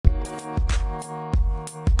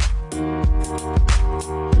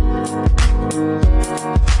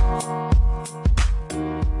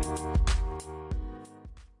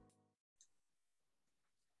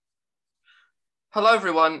Hello,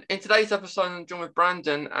 everyone. In today's episode, I'm joined with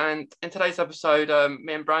Brandon, and in today's episode,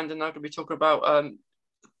 me and Brandon are going to be talking about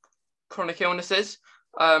chronic illnesses.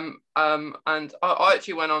 And I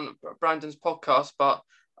actually went on Brandon's podcast, but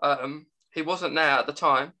he wasn't there at the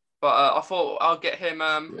time. But I thought I'll get him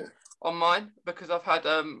on mine because I've had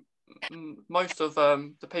most of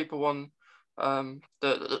the people on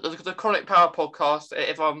the Chronic Power podcast.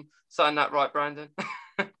 If I'm saying that right, Brandon.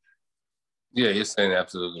 Yeah, you're saying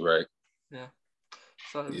absolutely right. Yeah.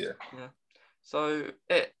 So Yeah. So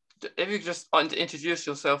if you could just introduce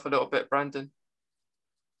yourself a little bit, Brandon.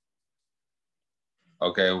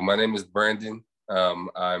 Okay. Well, my name is Brandon.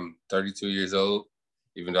 I'm 32 years old,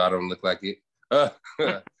 even though I don't look like it.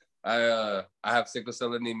 I have sickle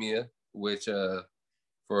cell anemia, which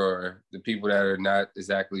for the people that are not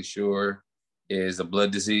exactly sure is a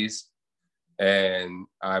blood disease. And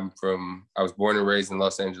I was born and raised in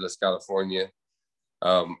Los Angeles, California.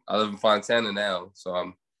 I live in Fontana now, so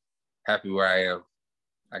I'm happy where I am.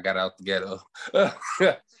 I got out the ghetto.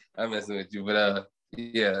 I'm messing with you, but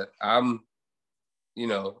yeah, I'm,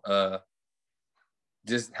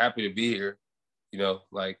 just happy to be here.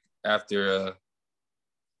 Like after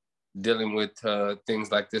dealing with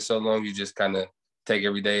things like this so long, you just kind of take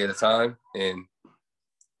every day at a time, and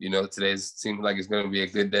today seems like it's going to be a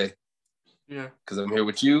good day. Yeah, because I'm here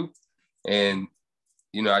with you, and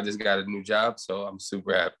I just got a new job, so I'm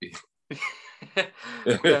super happy.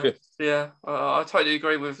 yeah. I totally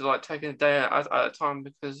agree with like taking a day at a time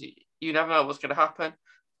because you never know what's going to happen.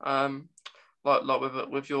 Like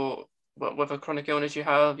with a chronic illness you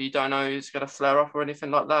have, you don't know it's going to flare up or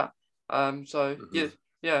anything like that. So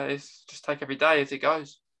yeah, it's just take every day as it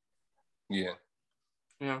goes. Yeah.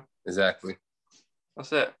 Yeah. Exactly.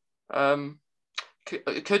 That's it.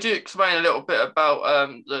 Could you explain a little bit about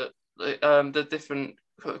the different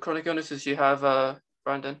chronic illnesses you have,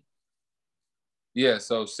 Brandon? Yeah,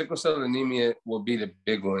 so sickle cell anemia will be the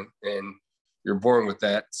big one, and you're born with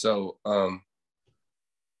that. So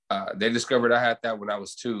they discovered I had that when I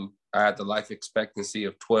was 2. I had the life expectancy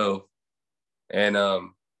of 12, and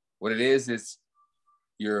what it is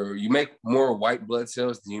you make more white blood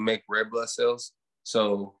cells than you make red blood cells.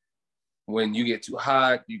 So when you get too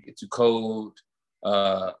hot, you get too cold.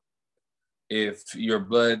 If your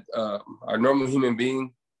blood, our normal human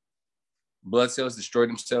being, blood cells destroy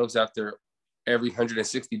themselves after every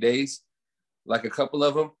 160 days. Like a couple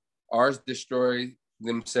of them, ours destroy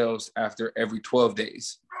themselves after every 12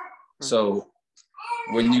 days. So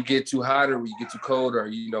when you get too hot or when you get too cold, or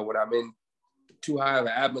when I'm in too high of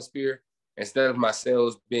an atmosphere, instead of my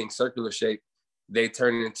cells being circular shape, they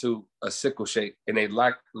turn into a sickle shape and they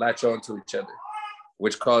latch onto each other,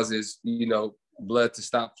 which causes blood to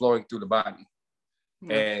stop flowing through the body.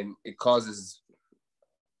 And it causes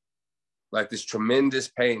like this tremendous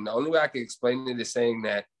pain. The only way I can explain it is saying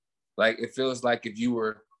that like it feels like if you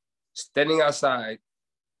were standing outside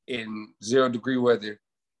in 0-degree weather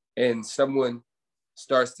and someone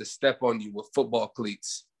starts to step on you with football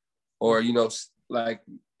cleats, or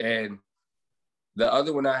and the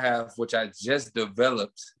other one I have, which I just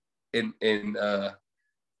developed in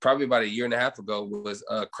probably about a year and a half ago, was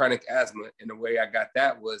chronic asthma. And the way I got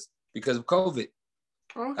that was because of COVID.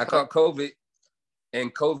 Okay. I caught COVID,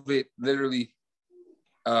 and COVID literally,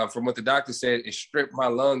 from what the doctor said, it stripped my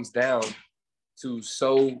lungs down to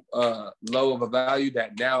so low of a value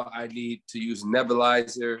that now I need to use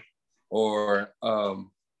nebulizer, or I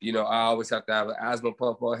always have to have an asthma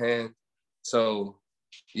pump on hand. So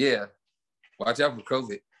yeah, watch out for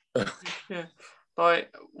COVID. Yeah.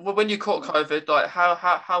 Like when you caught COVID, like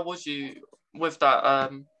how was you with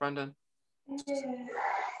that, Brandon?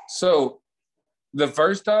 So the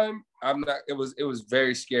first time, it was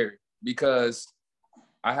very scary because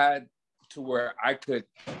I had to where I could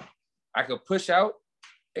push out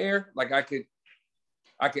air, like I could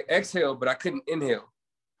exhale, but I couldn't inhale.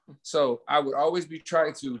 So I would always be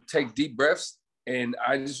trying to take deep breaths. And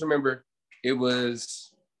I just remember it was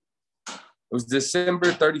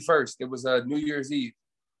December 31st. It was New Year's Eve.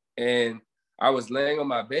 And I was laying on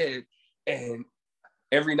my bed, and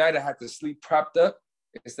every night I had to sleep propped up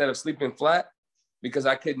instead of sleeping flat because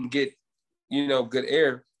I couldn't get, good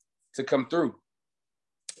air to come through.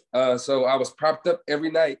 So I was propped up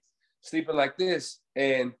every night, sleeping like this.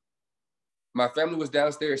 And my family was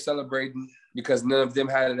downstairs celebrating because none of them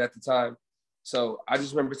had it at the time. So I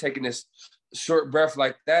just remember taking this short breath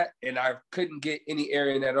like that, and I couldn't get any air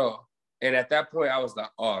in at all. And at that point, I was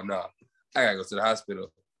like, oh, no, I got to go to the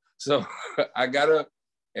hospital. So I got up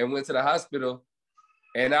and went to the hospital.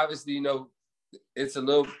 And obviously, it's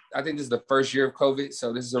I think this is the first year of COVID.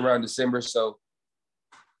 So this is around December. So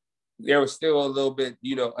there was still a little bit,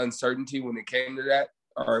 uncertainty when it came to that,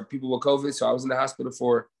 or people with COVID. So I was in the hospital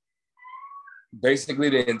for basically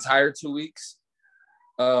the entire 2 weeks.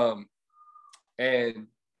 And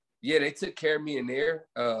yeah, they took care of me in there.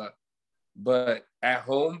 But at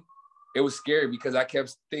home, it was scary because I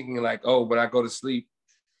kept thinking like, oh, when I go to sleep,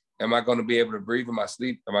 am I going to be able to breathe in my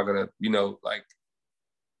sleep? Am I going to, like,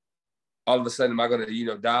 all of a sudden, am I going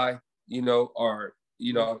to, die? Or,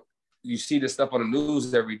 you see this stuff on the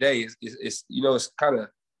news every day. It's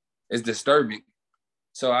disturbing.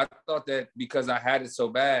 So I thought that because I had it so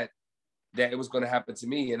bad that it was going to happen to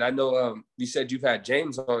me. And I know you said you've had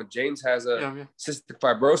James on. James has a cystic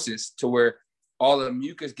fibrosis to where all the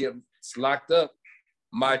mucus gets locked up.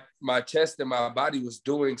 My chest and my body was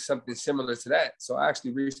doing something similar to that. So I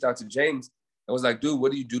actually reached out to James and was like, dude,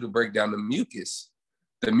 what do you do to break down the mucus?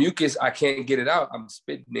 The mucus, I can't get it out. I'm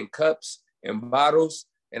spitting in cups and bottles,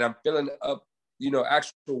 and I'm filling up,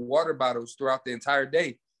 actual water bottles throughout the entire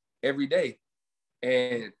day, every day.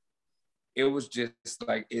 And it was just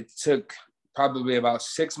like, it took probably about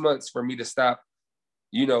 6 months for me to stop,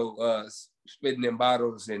 spitting in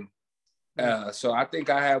bottles. And so I think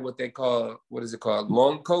I had what they call,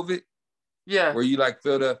 long COVID? Yeah. Where you like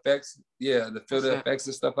feel the effects. Yeah, effects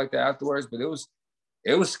and stuff like that afterwards. But it was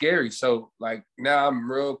scary. So like now I'm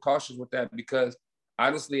real cautious with that because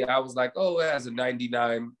honestly, I was like, oh, it has a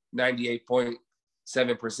 98.7%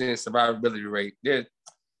 survivability rate.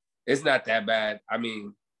 It's not that bad. I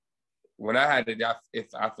mean, when I had it, I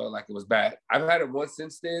felt like it was bad. I've had it once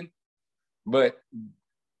since then, but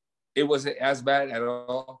it wasn't as bad at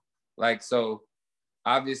all. Like, so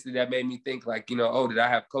obviously that made me think like, oh, did I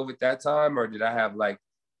have COVID that time or did I have like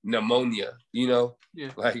pneumonia,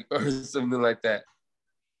 like, or something like that.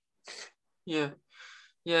 Yeah.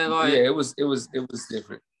 Like, yeah, it was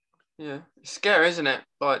different. Yeah, it's scary, isn't it?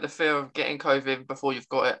 Like the fear of getting COVID before you've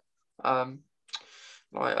got it. I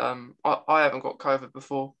haven't got COVID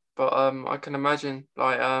before, but I can imagine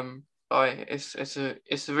like it's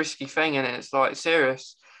a risky thing, and it's like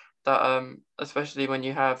serious that especially when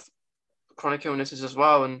you have chronic illnesses as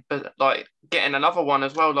well, and but like getting another one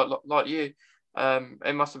as well, like you,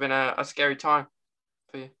 it must have been a scary time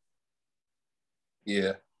for you.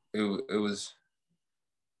 Yeah, it was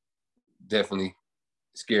definitely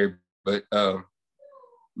scary, but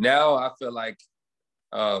now I feel like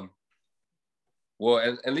well,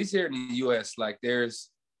 at least here in the US, like there's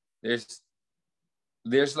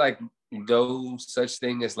like no such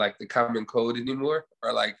thing as like the common cold anymore,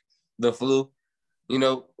 or like the flu.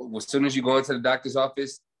 As soon as you go into the doctor's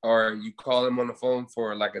office or you call them on the phone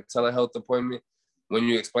for like a telehealth appointment, when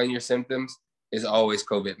you explain your symptoms, it's always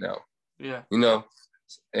COVID now. Yeah.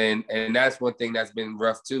 And that's one thing that's been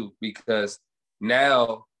rough too, because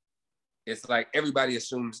now it's like everybody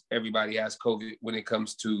assumes everybody has COVID when it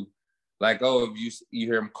comes to like, oh, if you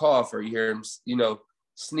hear them cough or you hear them,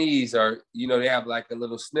 sneeze, or, they have like a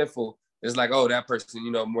little sniffle, it's like, oh, that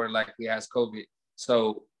person, more likely has COVID.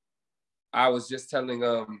 So I was just telling,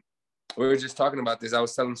 we were just talking about this. I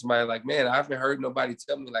was telling somebody like, man, I haven't heard nobody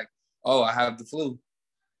tell me like, oh, I have the flu,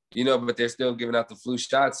 but they're still giving out the flu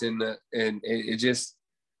shots, and it just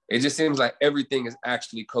seems like everything is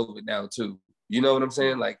actually COVID now too. You know what I'm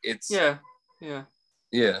saying? Like it's yeah.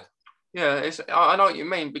 It's I know what you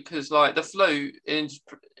mean, because like the flu is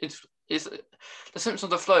the symptoms of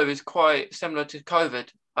the flu is quite similar to COVID.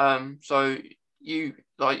 So you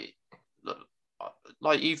like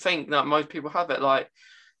you think that most people have it. Like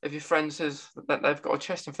if your friend says that they've got a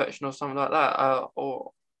chest infection or something like that,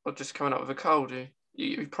 or just coming up with a cold,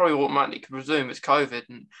 you probably automatically presume it's COVID.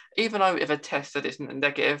 And even though if a test said it's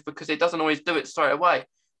negative, because it doesn't always do it straight away.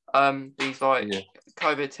 These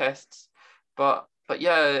COVID tests, but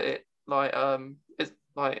yeah, it's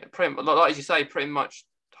like pretty like you say, pretty much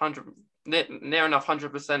near enough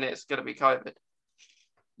 100% it's gonna be COVID.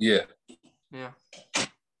 Yeah,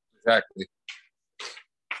 exactly.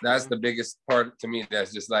 That's the biggest part to me.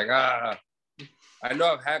 That's just like, I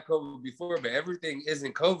know I've had COVID before, but everything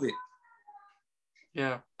isn't COVID.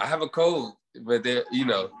 Yeah, I have a cold, but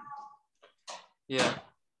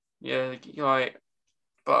Yeah, like,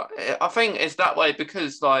 but I think it's that way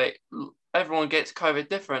because like everyone gets COVID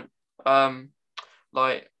different.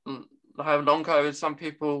 Like have long COVID. Some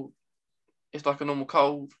people, it's like a normal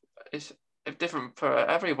cold. It's different for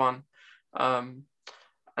everyone. And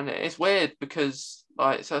it's weird because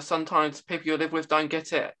like, so sometimes people you live with don't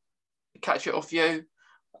get it, catch it off you.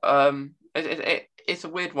 It's a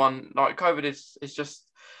weird one. Like COVID is just,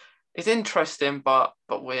 it's interesting but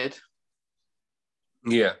weird.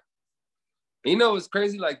 Yeah. It's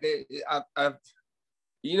crazy. Like I've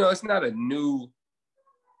it's not a new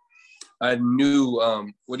a new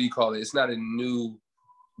what do you call it? It's not a new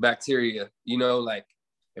bacteria, you know, like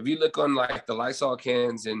if you look on like the Lysol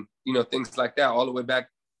cans and, you know, things like that, all the way back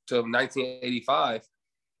to 1985,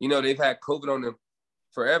 you know, they've had COVID on them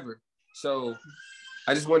forever. So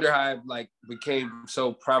I just wonder how it like became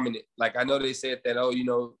so prominent. Like I know they said that, oh, you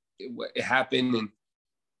know, it happened and,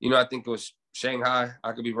 you know, I think it was Shanghai,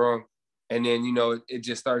 I could be wrong. And then, you know, it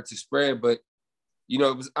just started to spread, but, you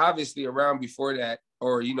know, it was obviously around before that,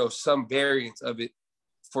 or, you know, some variants of it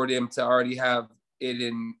for them to already have it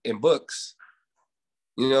in books,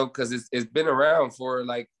 you know, because it's been around for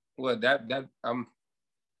like what that's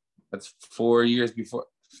 4 years before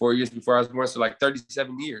I was born, so like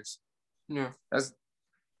 37 years. Yeah, that's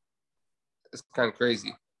kind of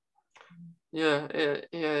crazy. Yeah,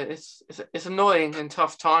 it's annoying in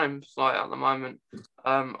tough times like at the moment.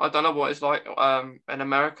 I don't know what it's like in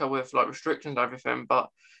America with like restrictions and everything, but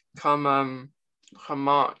come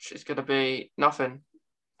March, it's gonna be nothing.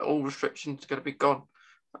 All restrictions are gonna be gone.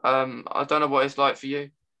 I don't know what it's like for you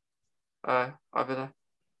over there.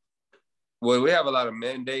 Well, we have a lot of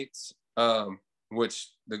mandates, which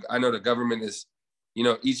I know the government is, you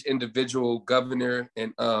know, each individual governor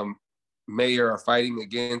and mayor are fighting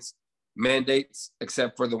against mandates,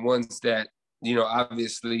 except for the ones that, you know,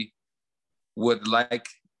 obviously would like,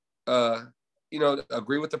 you know,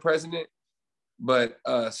 agree with the president. But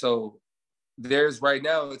so there's right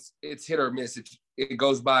now, it's hit or miss. It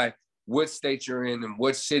goes by what state you're in and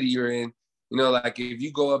what city you're in. You know, like if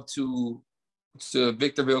you go up to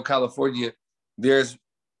Victorville, California, there's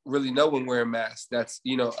really no one wearing masks. That's,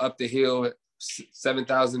 you know, up the hill,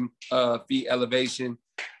 7,000 feet elevation.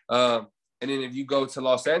 And then if you go to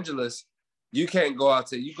Los Angeles, you can't go out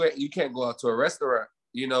to a restaurant,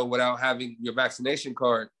 you know, without having your vaccination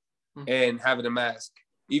card and having a mask.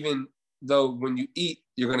 Even though when you eat,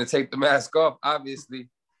 you're going to take the mask off, obviously.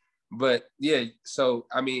 But yeah, so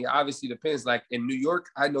I mean, obviously depends. Like in New York,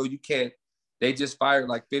 I know you can't. They just fired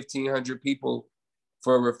like 1,500 people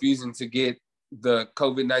for refusing to get the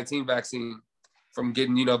COVID-19 vaccine from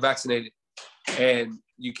getting, you know, vaccinated. And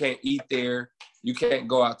you can't eat there. You can't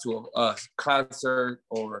go out to a concert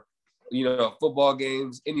or, you know, football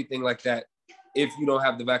games, anything like that, if you don't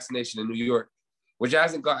have the vaccination in New York, which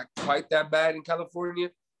hasn't got quite that bad in California,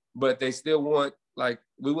 but they still want, like,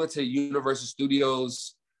 we went to Universal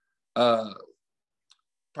Studios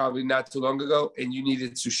probably not too long ago, and you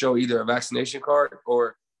needed to show either a vaccination card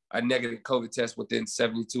or a negative COVID test within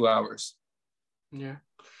 72 hours. Yeah.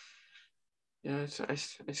 Yeah,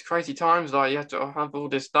 it's crazy times. Like you have to have all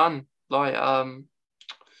this done. Like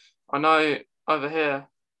I know over here,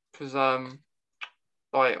 because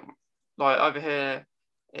like over here,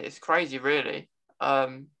 it's crazy really.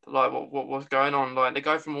 Like what was going on? Like they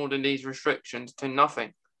go from all of these restrictions to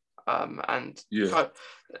nothing. And yeah,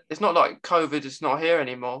 it's not like COVID is not here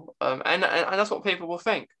anymore. And that's what people will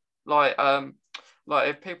think. Like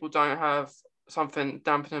if people don't have something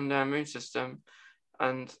dampening their immune system,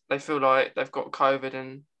 and they feel like they've got COVID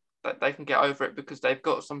and that they can get over it because they've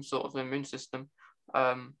got some sort of immune system.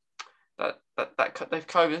 That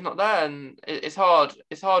COVID is not there, and it's hard.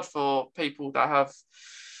 It's hard for people that have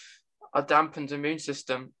a dampened immune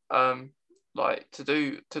system, like to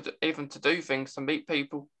do things to meet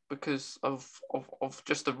people because of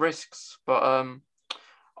just the risks. But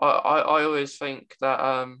I always think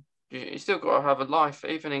that you still got to have a life,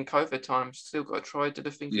 even in COVID times. Still got to try to do the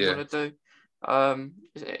things you want to do.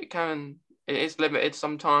 It is limited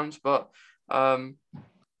sometimes, but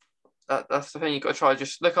that's the thing. You got to try,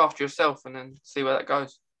 just look after yourself and then see where that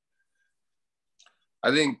goes.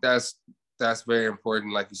 I think that's very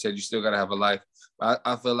important. Like you said, you still got to have a life.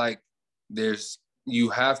 I feel like you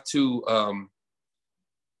have to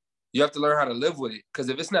learn how to live with it, because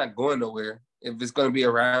if it's not going nowhere, if it's going to be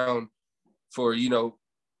around for, you know,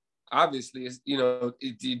 obviously it's, you know,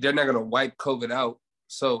 they're not going to wipe COVID out,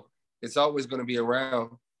 so it's always going to be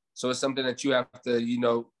around. So it's something that you have to, you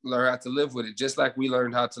know, learn how to live with it. Just like we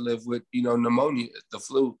learned how to live with, you know, pneumonia, the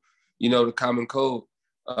flu, you know, the common cold,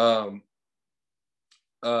 all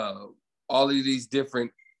of these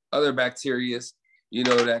different other bacterias, you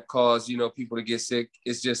know, that cause, you know, people to get sick.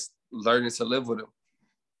 It's just learning to live with them,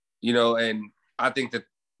 you know. And I think that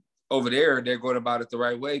over there, they're going about it the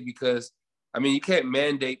right way, because, I mean, you can't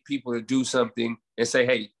mandate people to do something and say,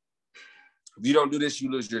 hey, if you don't do this,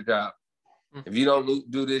 you lose your job. If you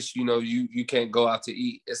don't do this, you know, you can't go out to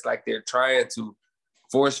eat. It's like they're trying to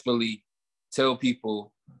forcefully tell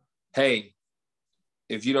people, hey,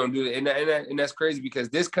 if you don't do it, and that's crazy, because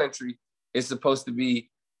this country is supposed to be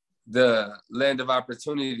the land of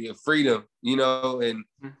opportunity, of freedom, you know, and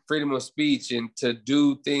freedom of speech, and to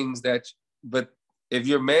do things but if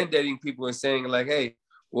you're mandating people and saying like, hey,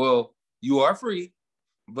 well, you are free,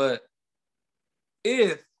 but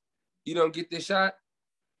if you don't get this shot,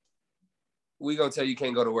 we gonna tell you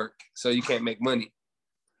can't go to work, so you can't make money.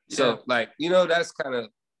 Yeah. So like,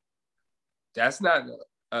 that's not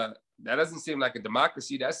that doesn't seem like a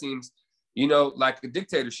democracy. That seems, like a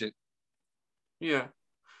dictatorship. Yeah,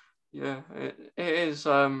 it is.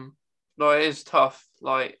 Like, it is tough.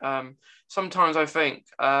 Like, sometimes I think,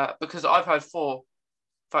 because I've had 4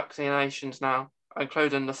 vaccinations now,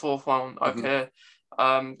 including the 4th one over here,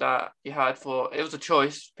 that you had it was a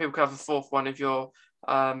choice. People could have the 4th one if you're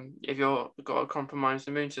got a compromised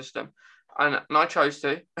immune system, and I chose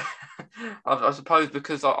to. I suppose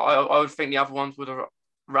because I would think the other ones would have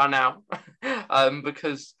run out,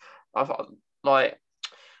 because like,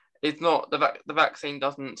 it's not the vaccine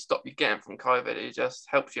doesn't stop you getting from COVID. It just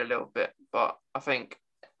helps you a little bit. But I think,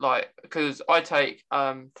 like, because I take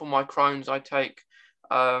for my Crohn's, I take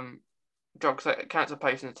drugs that cancer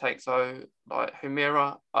patients take. So like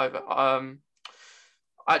Humira over. I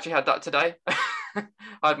actually had that today. I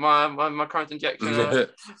had my Crohn's injection a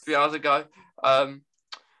few hours ago.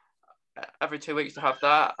 Every 2 weeks to have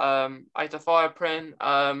that.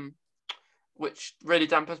 Azathioprine, which really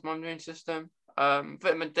dampens my immune system.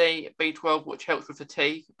 Vitamin D, B12, which helps with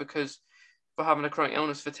fatigue, because for having a chronic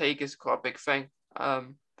illness, fatigue is quite a big thing for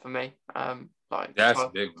me. Like, that's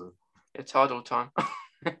big, bro. It's hard all the time.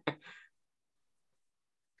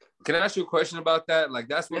 Can I ask you a question about that? Like,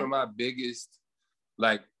 that's one of my biggest,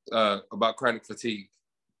 like, about chronic fatigue.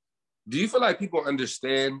 Do you feel like people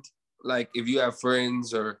understand, like, if you have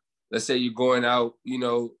friends, or let's say you're going out, you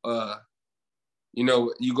go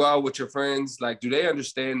out with your friends, like, do they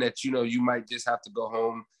understand that, you might just have to go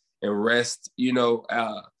home and rest, a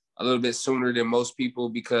little bit sooner than most people?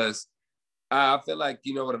 Because I feel like,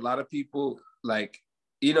 with a lot of people, like,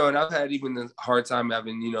 and I've had even a hard time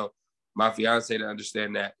having, my fiance to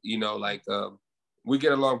understand that, like, we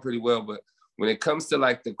get along pretty well, but when it comes to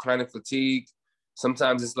like the chronic fatigue,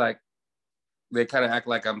 sometimes it's like, they kind of act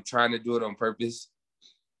like I'm trying to do it on purpose,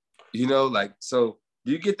 like, so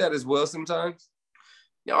do you get that as well sometimes?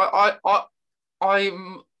 Yeah,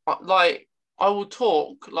 I'm like, I will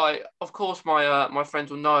talk, like, of course my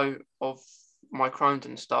friends will know of my Crohn's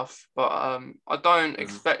and stuff, but I don't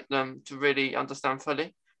expect them to really understand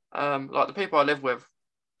fully. Like, the people I live with,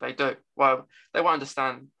 they do. Well, they won't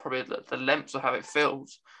understand probably the lengths of how it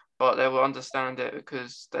feels, but they will understand it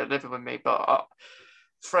because they're living with me. But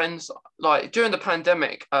friends, like, during the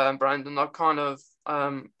pandemic, Brandon, I've kind of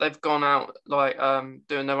they've gone out, like,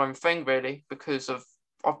 doing their own thing, really, because I've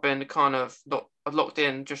been kind of locked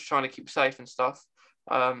in, just trying to keep safe and stuff.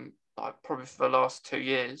 Like, probably for the last 2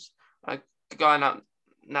 years, going out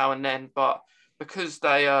now and then, but because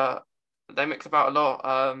they mix about a lot,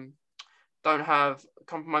 don't have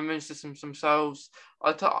compromised immune systems themselves.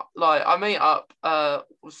 I meet up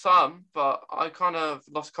with some, but I kind of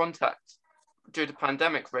lost contact due to the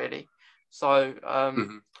pandemic, really. So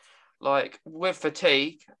like, with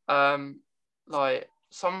fatigue, like,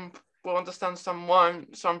 some will understand, some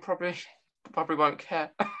won't, some probably won't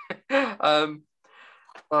care.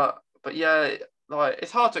 But yeah, like,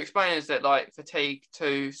 it's hard to explain, is it, like, fatigue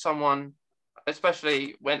to someone,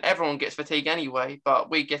 especially when everyone gets fatigue anyway, but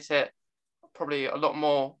we get it probably a lot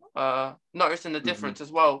more, noticing the difference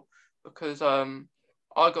as well, because I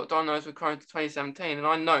got diagnosed with Crohn's in 2017, and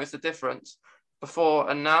I noticed the difference before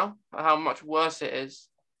and now, how much worse it is.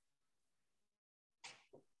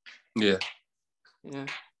 Yeah.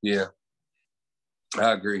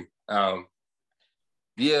 I agree.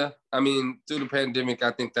 Yeah, I mean, through the pandemic,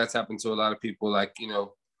 I think that's happened to a lot of people, like,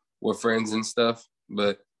 with friends and stuff.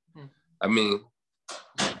 But I mean,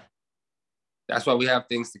 that's why we have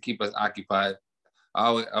things to keep us occupied.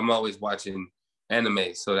 I'm always watching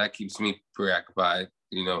anime, so that keeps me preoccupied,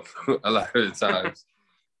 a lot of the times.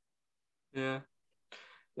 Yeah,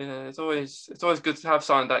 it's always good to have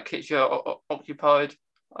something that keeps you occupied.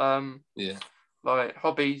 Yeah, like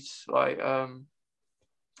hobbies, like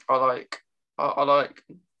I like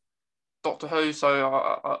Doctor Who,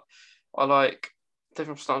 so I like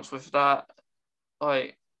different stunts with that.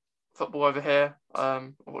 Like football over here, I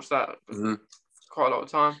watch that quite a lot of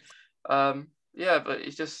time. Yeah, but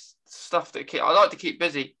it's just stuff that I like to keep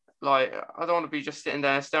busy. Like, I don't want to be just sitting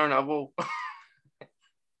there staring at a wall.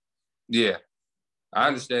 Yeah, I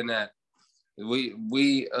understand that.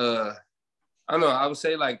 We I don't know, I would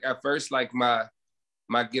say, like, at first, like, my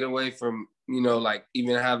getaway from, like,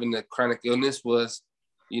 even having the chronic illness was,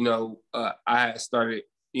 I started,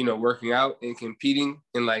 working out and competing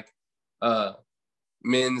in, like,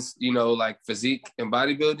 men's, like, physique and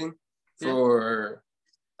bodybuilding for,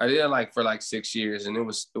 I did it like for like 6 years, and it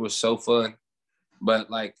was so fun. But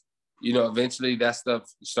like, you know, eventually that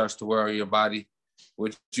stuff starts to wear on your body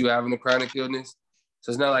with you having a chronic illness.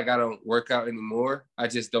 So it's not like I don't work out anymore. I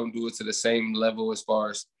just don't do it to the same level as far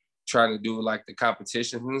as trying to do like the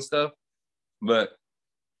competitions and stuff. But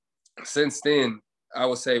since then, I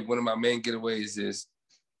would say one of my main getaways is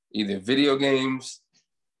either video games,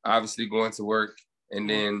 obviously going to work, and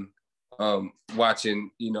then watching,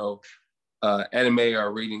 you know, anime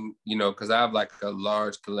or reading, you know, because I have like a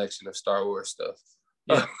large collection of Star Wars stuff.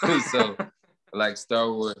 Yeah. So like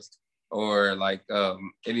Star Wars or like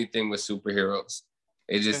anything with superheroes.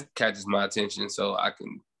 It just catches my attention, so I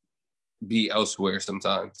can be elsewhere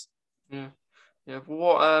sometimes. Yeah. Yeah.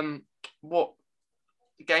 What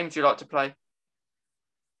games do you like to play?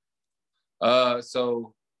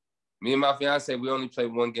 So me and my fiance, we only play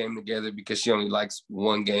one game together because she only likes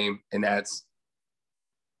one game, and that's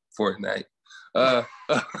Fortnite.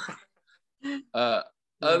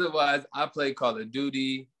 Otherwise, I play Call of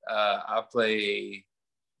Duty. I play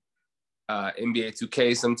NBA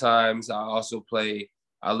 2K sometimes.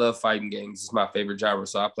 I love fighting games. It's my favorite genre.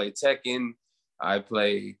 So I play Tekken. I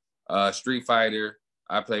play Street Fighter.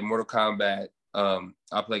 I play Mortal Kombat.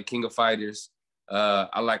 I play King of Fighters.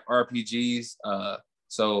 I like RPGs.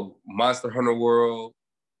 So Monster Hunter World,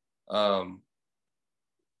 the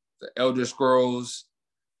Elder Scrolls,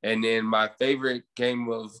 and then my favorite game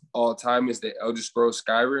of all time is the Elder Scrolls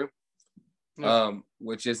Skyrim,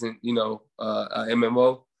 which isn't, you know, a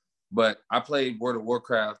MMO, but I played World of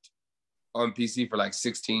Warcraft on PC for like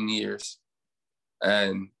 16 years,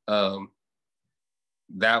 and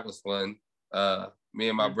that was fun. Me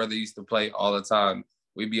and my brother used to play all the time.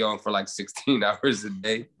 We'd be on for like 16 hours a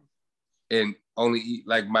day and only eat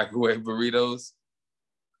like microwave burritos.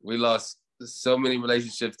 We lost so many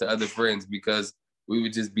relationships to other friends because we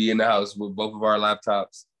would just be in the house with both of our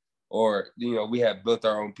laptops, or, you know, we had built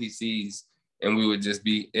our own PCs and we would just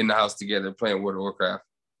be in the house together playing World of Warcraft.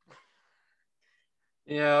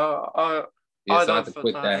 Yeah, I so I had to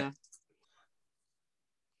quit that. Yeah.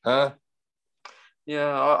 Huh?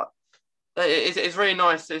 Yeah, it's really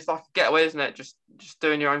nice. It's like a getaway, isn't it? Just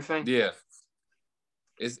doing your own thing. Yeah.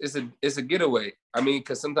 It's a getaway. I mean,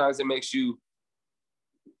 because sometimes it makes you,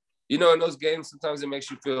 you know, in those games, sometimes it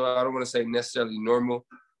makes you feel, I don't want to say necessarily normal,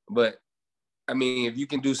 but I mean, if you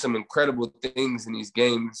can do some incredible things in these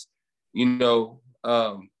games, you know,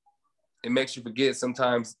 it makes you forget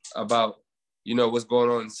sometimes about, you know, what's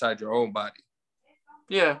going on inside your own body.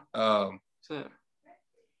 Yeah.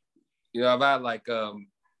 You know, I've had like, I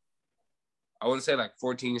want to say like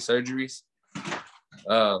 14 surgeries.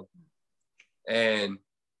 And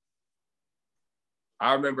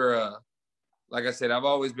I remember, like I said, I've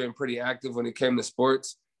always been pretty active when it came to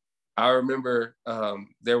sports. I remember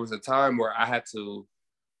there was a time where I had to,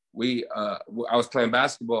 I was playing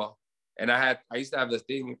basketball, and I used to have this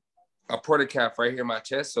thing, a porta-cap right here in my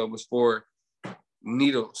chest. So it was for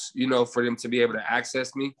needles, you know, for them to be able to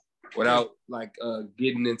access me without like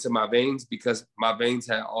getting into my veins, because my veins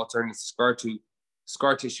had all turned into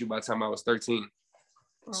scar tissue by the time I was 13.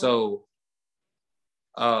 Oh. So,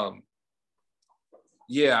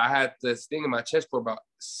 yeah, I had this thing in my chest for about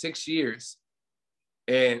 6 years,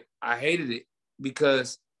 and I hated it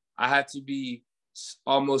because I had to be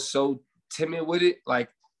almost so timid with it. Like,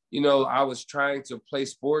 you know, I was trying to play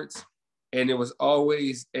sports, and it was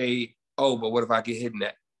always but what if I get hit in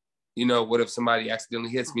that? You know, what if somebody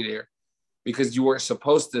accidentally hits me there? Because you weren't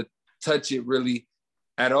supposed to touch it really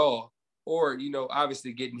at all. Or, you know,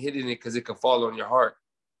 obviously getting hit in it because it could fall on your heart.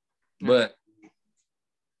 But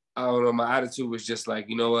I don't know, my attitude was just like,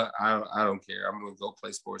 you know what, I don't care. I'm going to go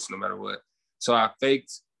play sports no matter what. So I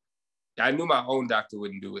knew my own doctor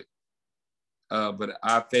wouldn't do it. But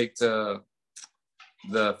I faked the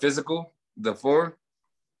physical, the form.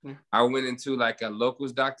 I went into like a local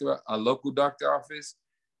doctor office,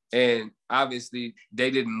 and obviously they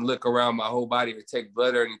didn't look around my whole body or take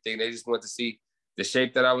blood or anything. They just wanted to see the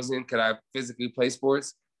shape that I was in. Could I physically play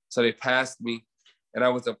sports? So they passed me, and I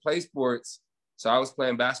was to play sports. So I was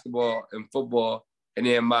playing basketball and football, and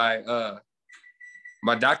then my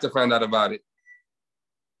doctor found out about it,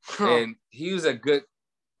 and he was like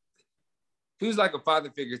a father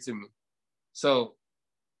figure to me. So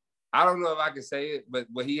I don't know if I can say it, but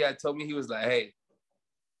what he had told me, he was like, "Hey,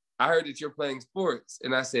 I heard that you're playing sports."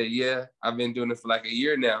 And I said, "Yeah, I've been doing it for like a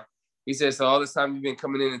year now." He said, "So all this time you've been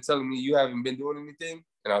coming in and telling me you haven't been doing anything?"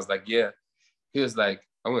 And I was like, "Yeah." He was like,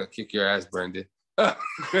 "I'm going to kick your ass, Brandon."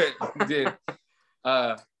 Then,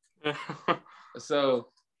 so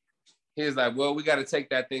he was like, "Well, we got to take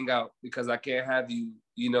that thing out because I can't have you,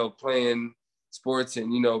 you know, playing sports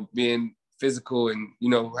and, you know, being physical and,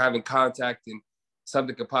 having contact, and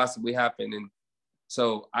something could possibly happen. And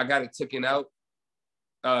so I got it taken out,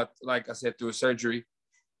 like I said, through a surgery.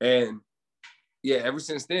 And yeah, ever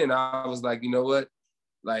since then, I was like, you know what?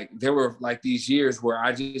 Like, there were like these years where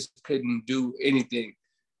I just couldn't do anything,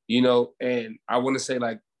 and I want to say,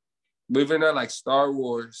 like, believe it or not, like Star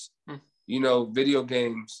Wars, video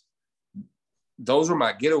games, those were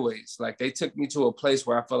my getaways. Like, they took me to a place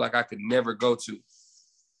where I felt like I could never go to,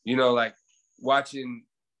 like watching,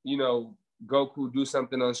 Goku do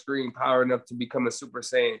something on screen, powering up to become a Super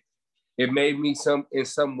Saiyan. It made me in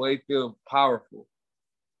some way feel powerful.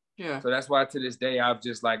 Yeah. So that's why to this day, I've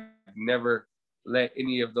just like never let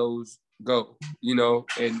any of those go,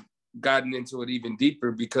 and gotten into it even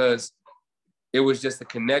deeper because it was just a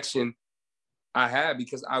connection I had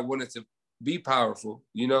because I wanted to be powerful,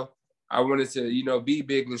 I wanted to, be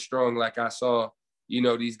big and strong like I saw,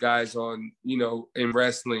 these guys on, in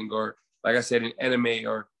wrestling or, like I said, in anime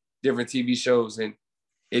or different TV shows. And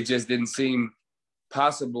it just didn't seem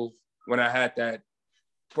possible when I had that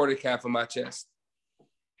porta cap on my chest.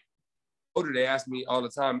 They asked me all the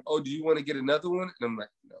time, oh, do you want to get another one? And I'm like,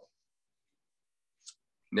 no,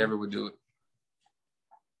 never would do it.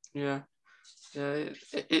 Yeah.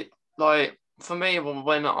 It like, for me,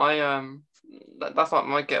 when I that's like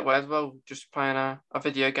my getaway as well, just playing a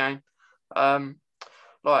video game.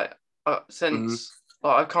 Since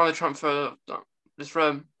like I kind of transferred this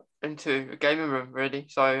room into a gaming room, really.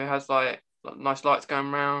 So it has like nice lights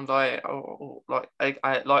going around, like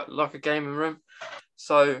like a gaming room.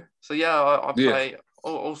 So yeah, I play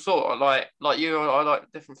all sort of like you. I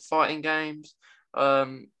like different fighting games.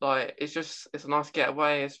 Like it's a nice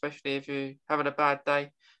getaway, especially if you're having a bad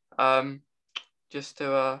day. Just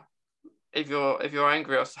to if you're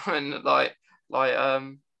angry or something, like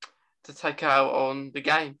to take out on the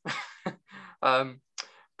game. um,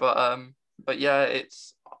 but yeah,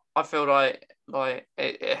 I feel like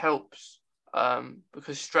it helps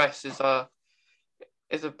because stress is a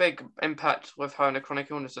big impact with having a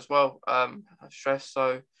chronic illness as well. Stress,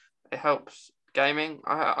 so it helps gaming.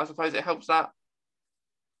 I suppose it helps that.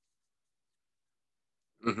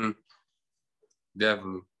 Mm-hmm.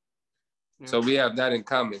 Definitely. Yeah. So we have that in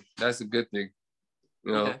common. That's a good thing.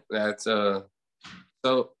 That's so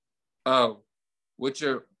with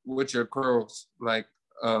your curls, like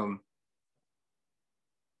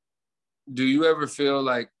do you ever feel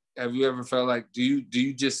like, have you ever felt like, do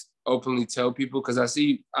you just openly tell people? Because I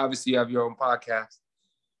see obviously you have your own podcast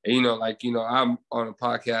and I'm on a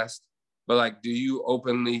podcast, but like, do you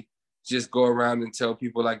openly just go around and tell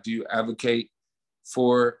people, like, do you advocate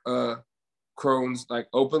for Crohn's like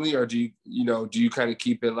openly, or do you kind of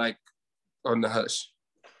keep it like on the hush?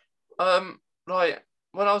 Like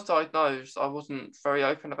when I was diagnosed, I wasn't very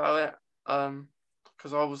open about it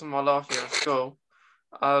because I was in my last year of school,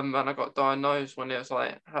 and I got diagnosed when it was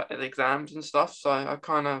like the exams and stuff, so I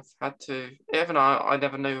kind of had to, even though I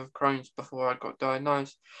never knew of Crohn's before I got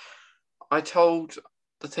diagnosed, I told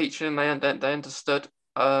the teacher and they understood.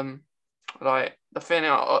 Like the feeling,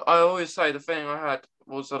 I always say the feeling I had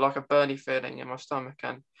was like a burning feeling in my stomach,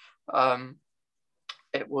 and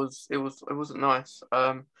it wasn't nice.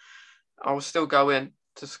 I was still going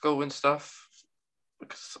to school and stuff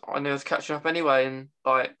because I knew I was catching up anyway. And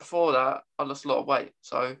like before that, I lost a lot of weight,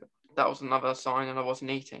 so that was another sign, and I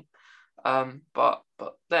wasn't eating. But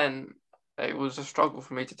then it was a struggle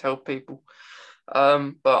for me to tell people.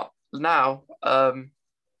 But now,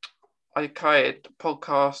 I created a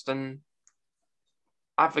podcast and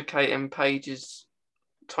advocating pages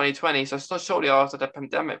 2020, so it's not shortly after the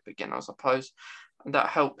pandemic began, I suppose, and that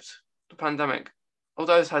helped. The pandemic,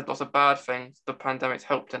 although it's had lots of bad things, the pandemic's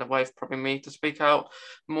helped in a way for probably me to speak out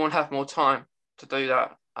more and have more time to do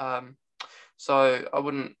that. So I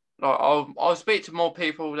wouldn't like I'll speak to more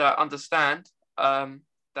people that understand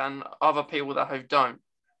than other people that who don't.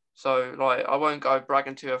 So like I won't go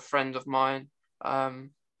bragging to a friend of mine.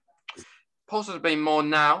 Possibly more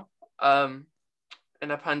now in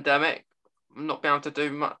a pandemic, not being able to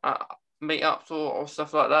do meetups or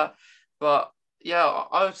stuff like that. But yeah,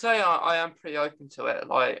 I would say I am pretty open to it.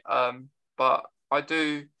 Like, but I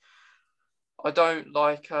don't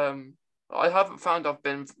like. I haven't found I've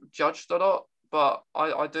been judged a lot, but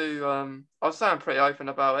I do. I would say I'm pretty open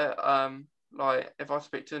about it. Like if I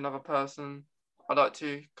speak to another person, I like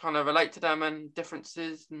to kind of relate to them and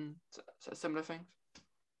differences and similar things.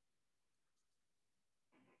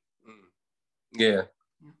 Yeah.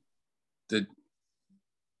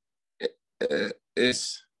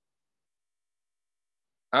 It's,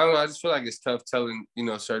 I don't know. I just feel like it's tough telling,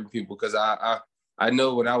 certain people, because I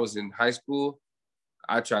know when I was in high school,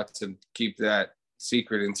 I tried to keep that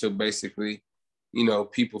secret until basically,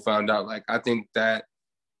 people found out. Like, I think that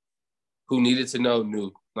who needed to know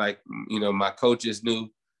knew. Like, my coaches knew,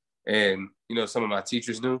 and, some of my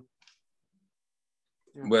teachers knew.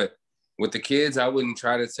 Yeah. But with the kids, I wouldn't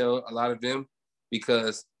try to tell a lot of them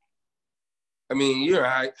because, I mean, you're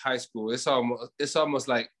in high school. It's almost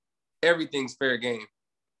like everything's fair game,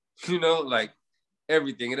 like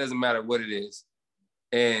everything. It doesn't matter what it is.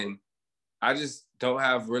 And I just don't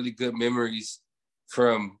have really good memories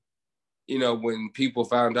from, when people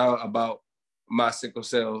found out about my sickle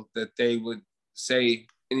cell that they would say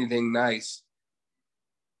anything nice.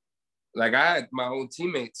 Like, I had my own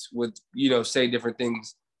teammates would, say different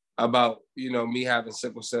things about, me having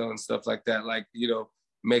sickle cell and stuff like that. Like,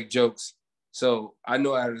 make jokes. So I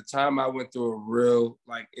know at the time I went through a real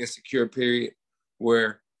like insecure period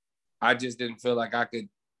where I just didn't feel like I could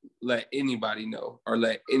let anybody know or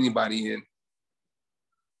let anybody in.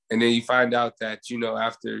 And then you find out that,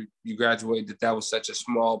 after you graduate, that was such a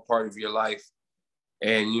small part of your life.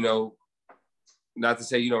 And, not to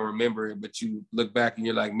say you don't remember it, but you look back and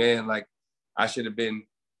you're like, man, like I should have been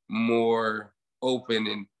more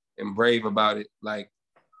open and brave about it. Like,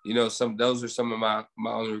 those are some of my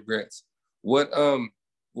own regrets. What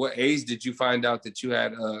age did you find out that you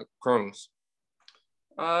had Crohn's?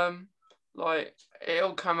 Like it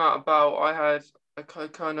all came out about I had a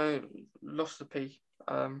cochonoloscopy.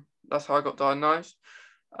 That's how I got diagnosed.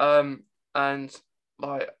 And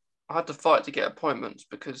like I had to fight to get appointments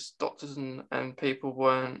because doctors and people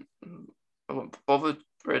weren't bothered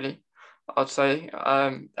really. I'd say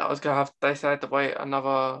I was gonna have. They said I had to wait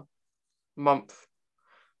another month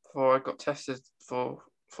before I got tested for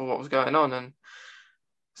what was going on, and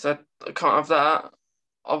said I can't have that.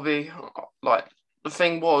 I'll be like the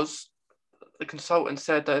thing was the consultant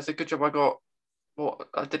said that it's a good job I got what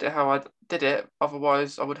I did it how I did it.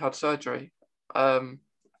 Otherwise, I would have had surgery. And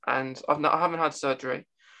I haven't had surgery.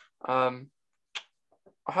 I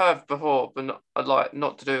have before, but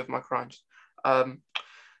not to do with my Crohn's.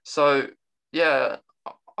 So yeah,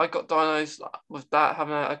 I got diagnosed with that,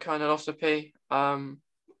 having a colonoscopy.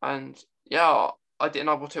 And yeah, I didn't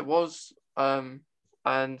know what it was. And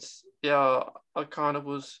yeah, I kind of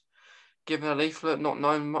was given a leaflet, not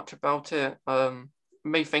knowing much about it.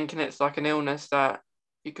 Me thinking it's like an illness that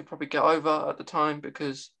you could probably get over at the time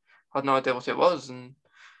because I had no idea what it was. And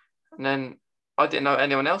then I didn't know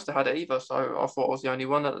anyone else that had it either. So I thought I was the only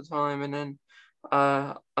one at the time. And then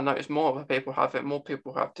I noticed more other people have it. More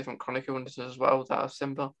people have different chronic illnesses as well that are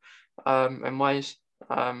similar in ways.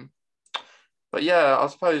 But yeah, I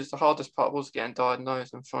suppose the hardest part was getting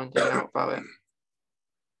diagnosed and finding out about it.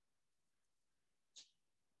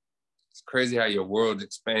 It's crazy how your world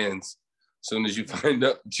expands as soon as you find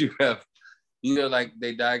out that you have, like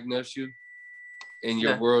they diagnose you and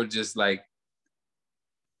your world just like,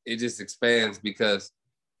 it just expands because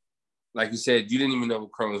like you said, you didn't even know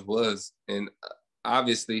what Crohn's was. And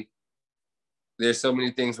obviously there's so many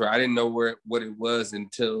things where I didn't know what it was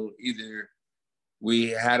until either we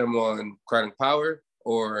had them on Chronic Power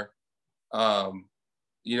or,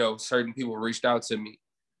 certain people reached out to me.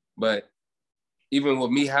 But even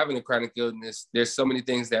with me having a chronic illness, there's so many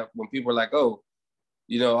things that when people are like, oh,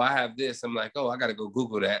 I have this, I'm like, oh, I got to go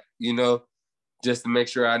Google that, just to make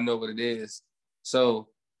sure I know what it is. So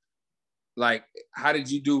like, how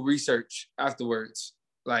did you do research afterwards?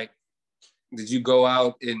 Like, did you go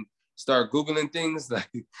out and start Googling things, like,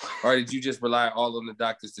 or did you just rely all on the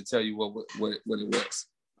doctors to tell you what it was?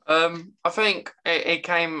 I think it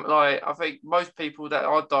came like I think most people that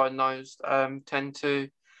are diagnosed tend to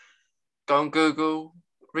go on Google,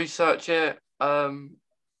 research it,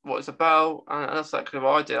 what it's about, and that's exactly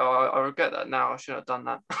what I did. I regret that now. I should have done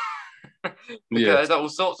that because there's all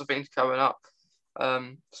sorts of things coming up.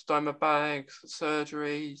 Stoma bags,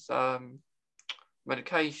 surgeries,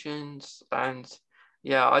 medications, and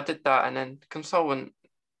yeah, I did that. And then consultant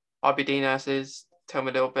IBD nurses tell me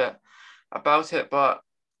a little bit about it, but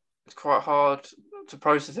it's quite hard to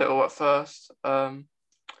process it all at first. And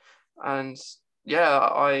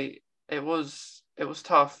yeah, it was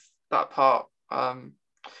tough, that part,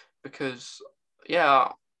 because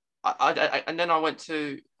yeah, I and then I went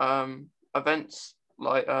to events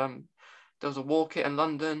like there was a walk it in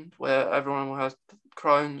London where everyone who has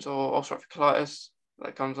Crohn's or ulcerative colitis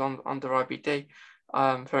that comes under IBD,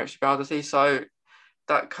 inflammatory bowel disease. So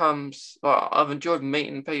that comes. Well, I've enjoyed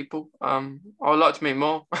meeting people. I would like to meet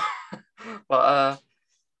more, but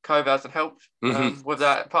COVID hasn't helped with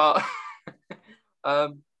that part.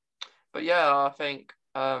 But yeah, I think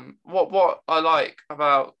what I like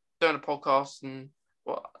about doing a podcast and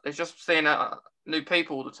it's just seeing new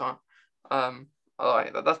people all the time. I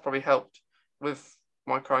like that. That's probably helped. with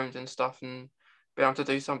my Crohn's and stuff, and be able to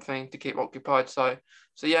do something to keep occupied. So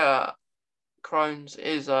yeah, Crohn's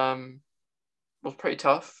is was pretty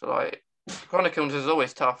tough. Like chronic illness is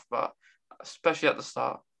always tough, but especially at the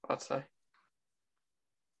start, I'd say.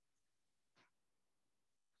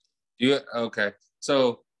 Okay.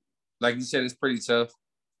 So, like you said, it's pretty tough.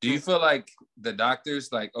 Do you feel like the doctors,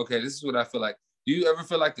 like, okay, this is what I feel like. Do you ever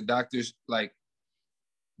feel like the doctors like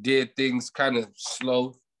did things kind of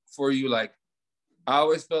slow for you? Like, I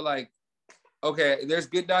always feel like, okay, there's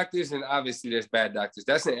good doctors and obviously there's bad doctors.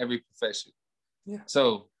 That's in every profession. Yeah.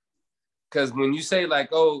 So, because when you say like,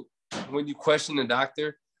 oh, when you question the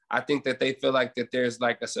doctor, I think that they feel like that there's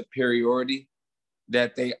like a superiority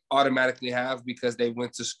that they automatically have because they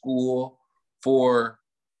went to school for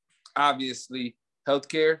obviously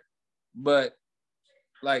healthcare. But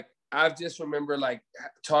like, I just remember like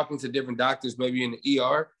talking to different doctors, maybe in the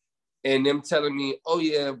ER, and them telling me, oh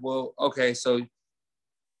yeah, well, okay, so,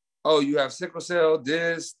 oh, you have sickle cell,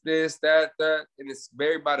 this, that, and it's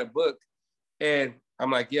very by the book. And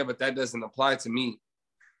I'm like, yeah, but that doesn't apply to me.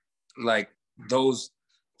 Like those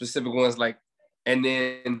specific ones, like, and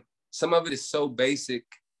then some of it is so basic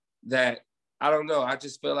that I don't know. I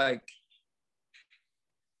just feel like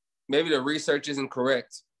maybe the research isn't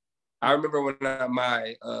correct. I remember when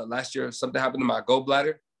my last year something happened to my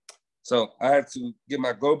gallbladder, so I had to get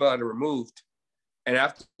my gallbladder removed. And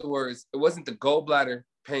afterwards, it wasn't the gallbladder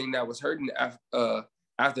pain that was hurting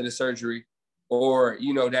after the surgery, or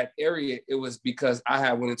that area. It was because I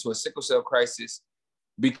had went into a sickle cell crisis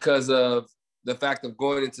because of the fact of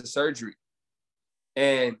going into surgery.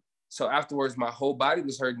 And so afterwards, my whole body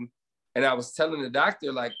was hurting. And I was telling the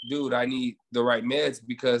doctor, like, dude, I need the right meds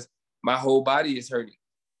because my whole body is hurting.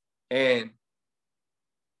 And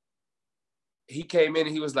he came in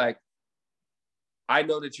and he was like, I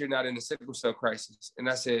know that you're not in a sickle cell crisis. And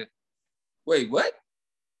I said, wait, what?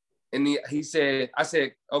 And he said, I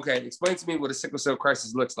said, okay, explain to me what a sickle cell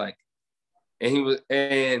crisis looks like.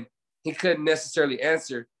 And he couldn't necessarily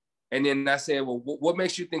answer. And then I said, well, what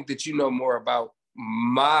makes you think that you know more about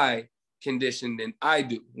my condition than I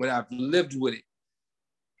do when I've lived with it?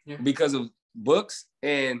 Yeah. Because of books.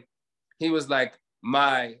 And he was like,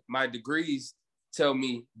 my degrees tell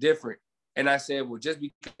me different. And I said, well, just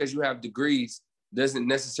because you have degrees doesn't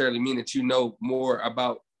necessarily mean that you know more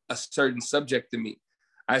about a certain subject than me.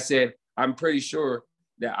 I said, I'm pretty sure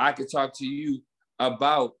that I could talk to you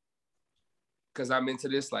about, because I'm into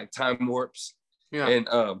this, like time warps, yeah, and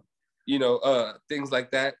things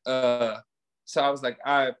like that. So I was like,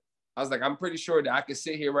 I'm pretty sure that I could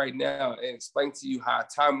sit here right now and explain to you how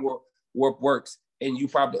time warp works, and you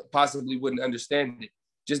possibly wouldn't understand it,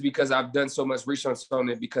 just because I've done so much research on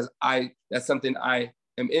it, because that's something I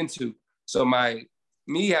am into. So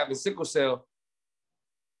me having sickle cell,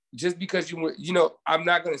 just because I'm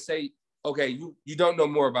not gonna say, okay, you don't know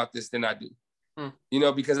more about this than I do,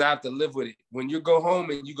 because I have to live with it. When you go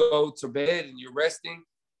home and you go to bed and you're resting,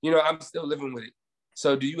 I'm still living with it.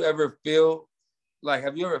 So do you ever feel like,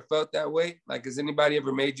 have you ever felt that way? Like, has anybody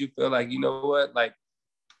ever made you feel like, you know what, like,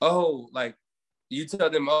 oh, like you tell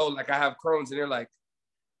them, oh, like I have Crohn's, and they're like,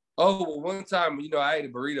 oh, well, one time, I ate a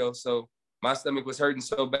burrito, so my stomach was hurting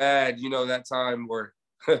so bad, that time where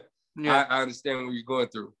yeah. I understand what you're going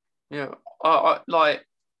through. Yeah. I like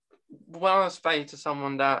when I speak to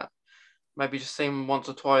someone that maybe just seen them once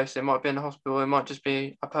or twice, it might be in the hospital, it might just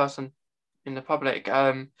be a person in the public.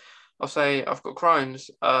 I'll say I've got Crohn's,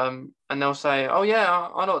 and they'll say, oh yeah,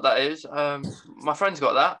 I know what that is. My friend's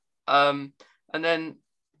got that. And then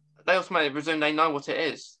they automatically presume they know what it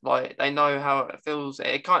is. Like they know how it feels.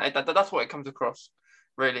 That's what it comes across,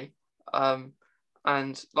 really.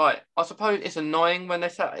 And like I suppose it's annoying when they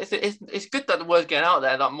say it's good that the word's getting out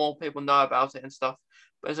there, like more people know about it and stuff.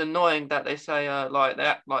 But it's annoying that they say like they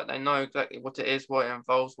act like they know exactly what it is, what it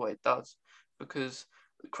involves, what it does, because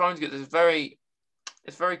Crohn's disease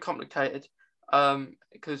it's very complicated,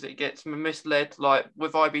 because it gets misled, like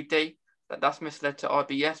with IBD, that's misled to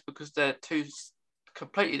IBS because they're two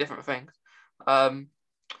completely different things.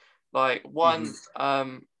 Like one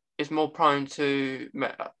is more prone to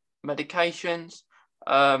medications.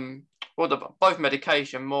 Both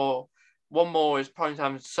medication more. One more is prone to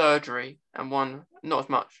having surgery, and one not as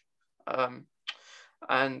much.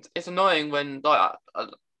 And it's annoying when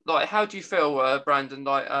like how do you feel, Brandon?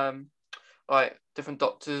 Like different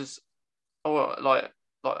doctors, or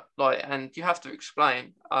and you have to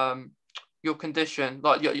explain your condition,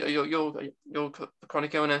 like your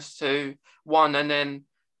chronic illness to one, and then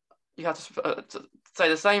you have to say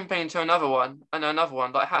the same thing to another one and another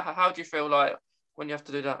one. Like how do you feel like when you have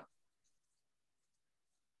to do that?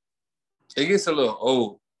 It gets a little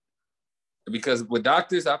old, because with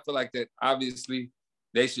doctors, I feel like that obviously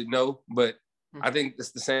they should know, but I think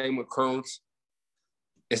it's the same with Crohn's.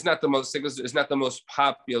 It's not the most sickest, it's not the most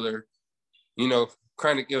popular,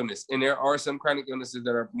 chronic illness. And there are some chronic illnesses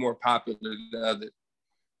that are more popular than others.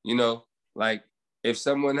 Like if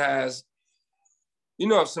someone has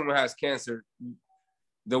cancer,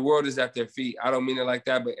 the world is at their feet. I don't mean it like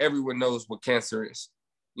that, but everyone knows what cancer is,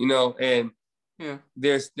 and yeah,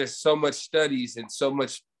 there's so much studies and so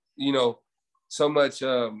much, so much,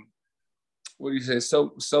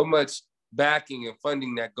 so much backing and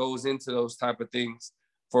funding that goes into those type of things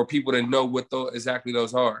for people to know what exactly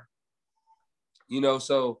those are.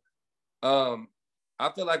 So I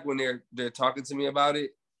feel like when they're talking to me about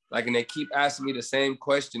it, like, and they keep asking me the same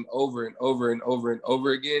question over and over and over and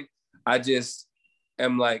over again, I just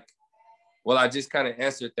am like, well, I just kind of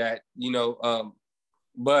answered that,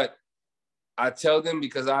 but I tell them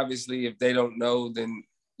because obviously if they don't know, then,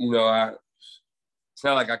 it's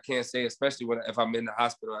not like I can't say, especially if I'm in the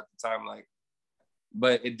hospital at the time, like,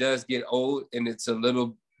 but it does get old and it's a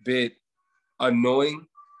little bit annoying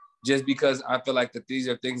just because I feel like that these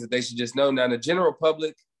are things that they should just know. Now, the general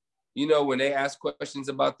public, when they ask questions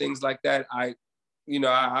about things like that, I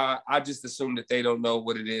just assume that they don't know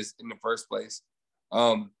what it is in the first place.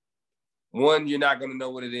 One, you're not going to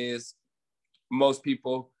know what it is, most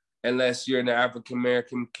people, unless you're in the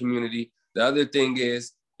African-American community. The other thing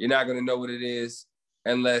is you're not going to know what it is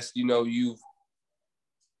unless, you've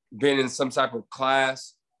been in some type of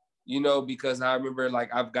class, because I remember like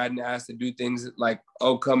I've gotten asked to do things like,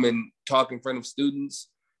 oh, come and talk in front of students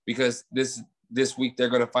because this week they're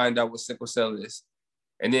going to find out what sickle cell is.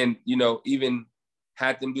 And then, even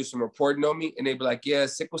had them do some reporting on me and they'd be like, yeah,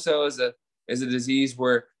 sickle cell is a disease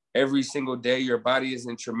where every single day your body is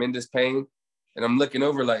in tremendous pain. And I'm looking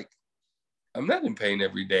over like, I'm not in pain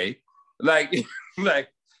every day. Like, like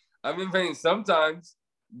I'm in pain sometimes,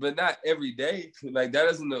 but not every day. Like that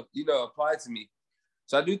doesn't, apply to me.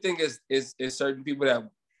 So I do think it's certain people that,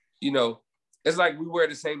 it's like we wear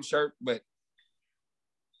the same shirt, but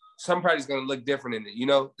somebody's going to look different in it.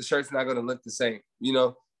 The shirt's not going to look the same,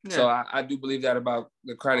 Yeah. So I do believe that about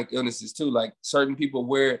the chronic illnesses too. Like certain people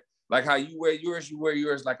wear it, like how you wear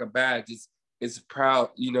yours like a badge. It's proud,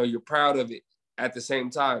 you're proud of it at the same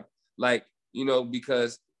time. Like,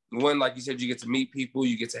 because one, like you said, you get to meet people,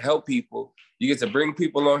 you get to help people, you get to bring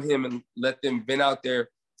people on him and let them vent out their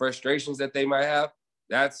frustrations that they might have.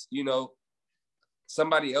 That's,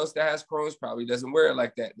 somebody else that has Crohn's probably doesn't wear it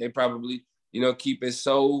like that. They probably, keep it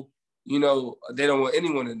so, they don't want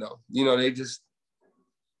anyone to know. They just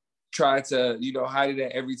try to, hide it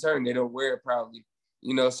at every turn. They don't wear it proudly,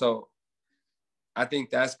 so I think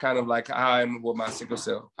that's kind of like how I am with my sickle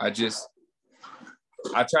cell. I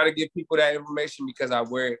try to give people that information because I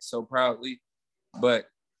wear it so proudly, but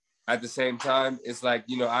at the same time, it's like,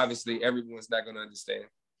 obviously everyone's not going to understand.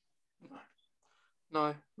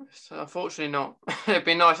 No, unfortunately not. It'd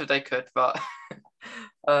be nice if they could, but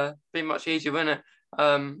be much easier, wouldn't it?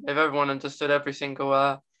 If everyone understood every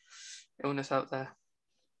single illness out there.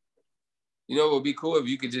 It would be cool if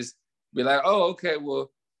you could just be like, oh, okay, well,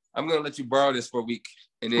 I'm going to let you borrow this for a week.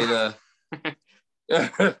 And then,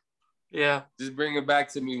 yeah, just bring it back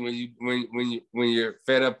to me when you're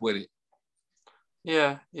fed up with it.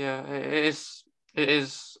 Yeah. It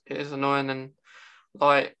is annoying and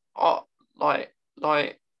like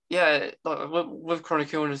with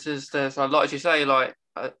chronic illnesses, there's like you say, like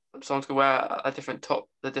someone could wear a different top,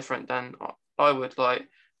 they're different than I would. Like,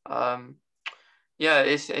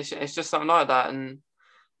 it's just something like that, and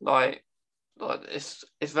like it's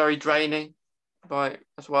very draining, like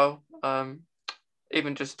as well.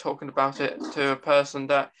 Even just talking about it to a person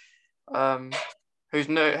that who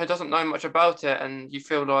doesn't know much about it, and you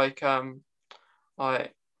feel like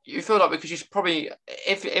because you should probably,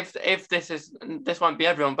 if this won't be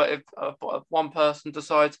everyone, but if one person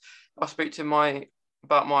decides I'll speak to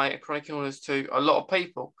about my chronic illness to a lot of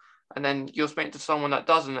people, and then you'll speak to someone that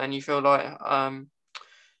doesn't, and you feel like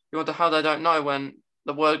you wonder how they don't know when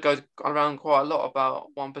the word goes around quite a lot about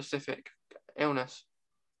one specific illness.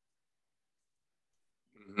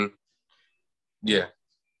 Mm-hmm. Yeah,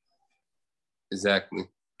 exactly.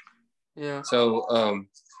 Yeah. So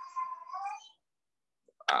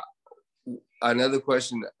another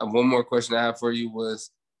question, one more question I have for you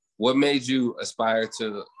was, what made you aspire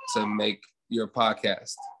to make your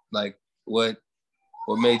podcast? Like, what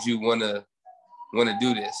made you want to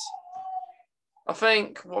do this? I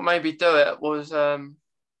think what made me do it was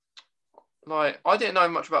like I didn't know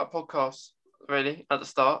much about podcasts really at the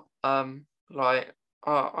start. Like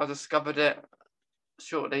I discovered it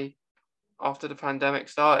shortly after the pandemic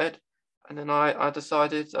started, and then I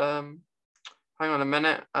decided hang on a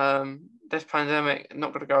minute, this pandemic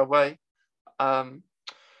not going to go away. Um,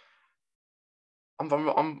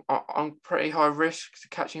 I'm pretty high risk to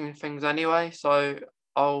catching things anyway, so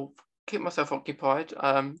I'll keep myself occupied.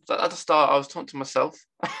 So at the start, I was talking to myself.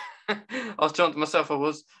 I was talking to myself. I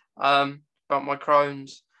was about my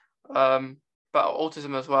Crohn's, about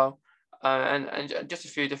autism as well, and just a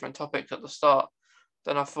few different topics at the start.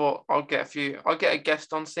 Then I thought I'll get a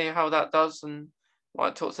guest on, see how that does, and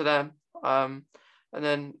like talk to them. And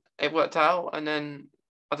then it worked out, and then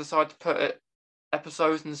I decided to put it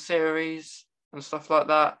episodes and series and stuff like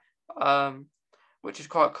that, which is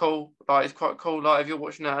quite cool. Like it's quite cool. Like if you're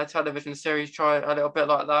watching a television series, try a little bit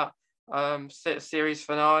like that. Series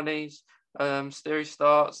finales, series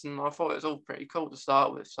starts, and I thought it was all pretty cool to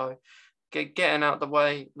start with. So getting out the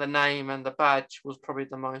way, the name and the badge was probably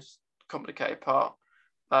the most complicated part.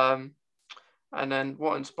 And then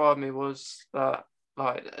what inspired me was that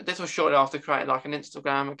like this was shortly after creating like an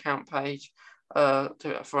Instagram account page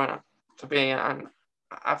to be an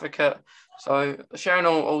advocate. So sharing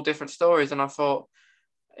all different stories, and I thought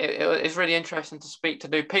it's really interesting to speak to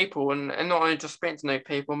new people, and not only just speaking to new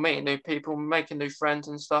people, meeting new people, making new friends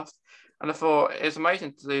and stuff. And I thought it's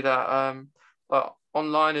amazing to do that. But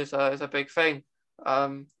online is a big thing.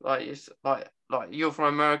 Like it's like you're from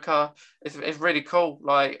America. It's really cool.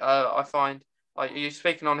 Like I find like you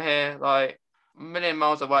speaking on here like a million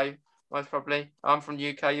miles away, most probably. I'm from the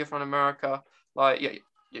UK. You're from America. Like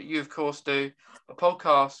you of course do a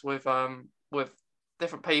podcast with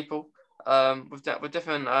different people with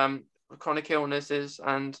different chronic illnesses,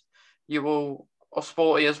 and you all are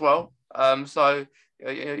sporty as well. So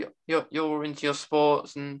you're into your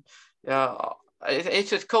sports, and yeah, it's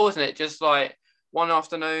just cool, isn't it? Just like one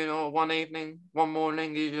afternoon or one evening, one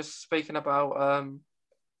morning, you're just speaking about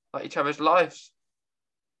like each other's lives.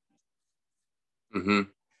 Mm-hmm.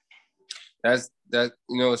 That's that.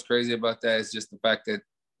 You know what's crazy about that is just the fact that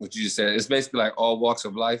what you just said. It's basically like all walks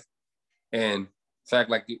of life, and the fact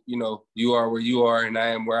like you know you are where you are and I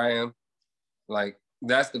am where I am. Like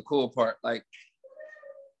that's the cool part. Like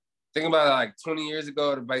think about it, like 20 years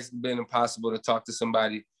ago, it would basically been impossible to talk to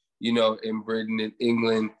somebody, you know, in Britain and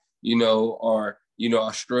England, you know, or you know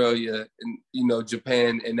Australia and you know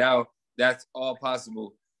Japan, and now that's all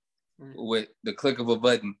possible with the click of a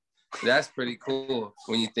button. That's pretty cool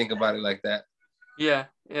when you think about it like that. Yeah,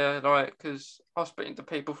 right. Because I was speaking to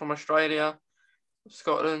people from Australia,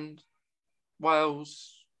 Scotland,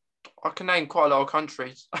 Wales. I can name quite a lot of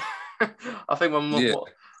countries. I think Yeah.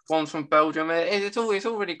 one's from Belgium. It's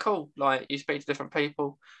all really cool. Like you speak to different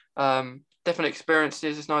people, different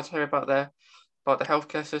experiences. It's nice to hear about the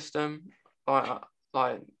healthcare system.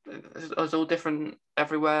 Like it's all different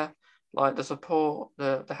everywhere. Like the support,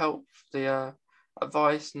 the help, the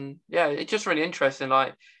advice, and yeah, it's just really interesting.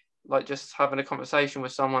 Like just having a conversation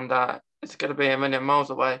with someone that is going to be a million miles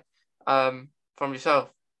away from yourself.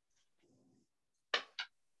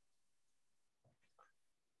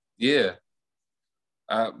 Yeah.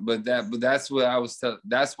 But that's what I was telling.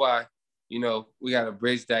 That's why, you know, we got to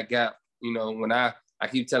bridge that gap. You know, when I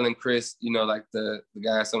keep telling Chris, you know, like the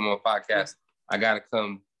guy that's on my podcast, I got to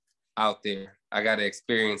come out there. I got to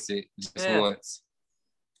experience it just once.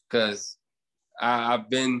 Because I've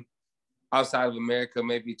been outside of America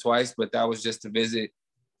maybe twice, but that was just to visit.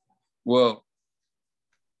 Well,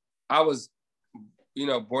 I was, you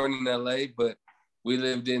know, born in LA, but we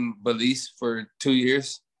lived in Belize for 2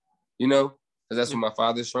 years, you know, because that's where my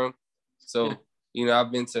father's from. So, you know,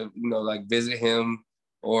 I've been to, you know, like visit him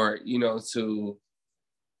or, you know, to,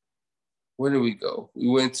 where did we go? We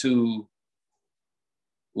went to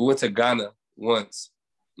Ghana once,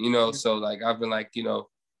 you know, so like I've been like, you know,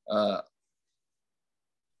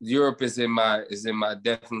 Europe is in my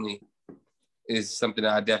definitely is something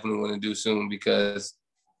that I definitely want to do soon because,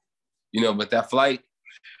 you know, but that flight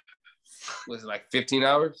was like 15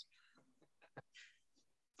 hours.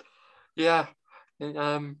 Yeah. Need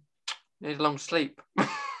a long sleep.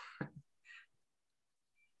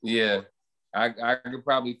 Yeah. I could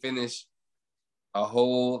probably finish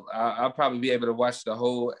I'll probably be able to watch the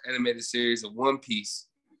whole animated series of One Piece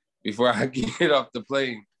before I get off the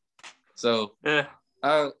plane. So yeah.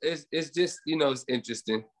 It's just, you know, it's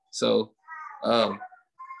interesting. So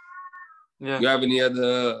Yeah. You have any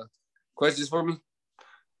other questions for me?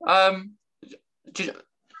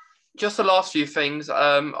 Just the last few things.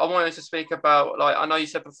 I wanted to speak about, like, I know you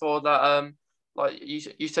said before that like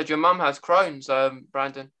you said your mum has Crohn's,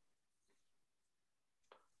 Brandon.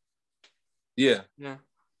 Yeah. Yeah.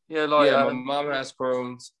 Like yeah, my mom has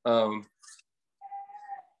Crohn's.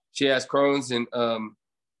 She has Crohn's and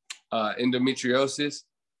endometriosis.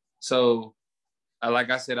 So, like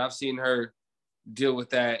I said, I've seen her deal with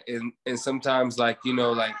that. And sometimes like, you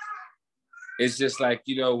know, like, it's just like,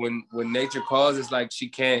 you know, when nature calls, it's like she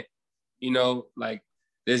can't, you know, like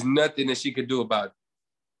there's nothing that she could do about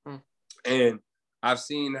it. And I've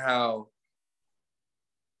seen how,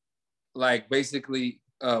 like, basically,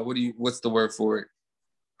 what's the word for it?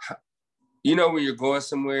 You know, when you're going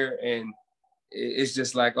somewhere and it's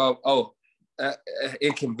just like,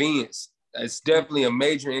 inconvenience. It's definitely a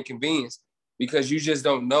major inconvenience because you just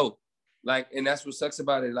don't know. Like, and that's what sucks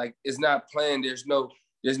about it. Like, it's not planned. There's no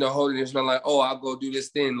holding. There's no like, oh, I'll go do this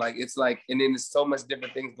thing. Like, it's like, and then there's so much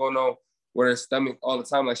different things going on with her stomach all the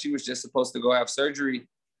time. Like, she was just supposed to go have surgery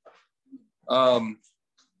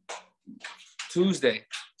Tuesday.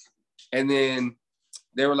 And then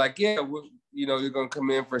they were like, yeah, you know, you're going to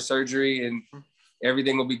come in for surgery and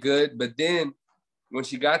everything will be good. But then when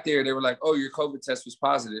she got there, they were like, oh, your COVID test was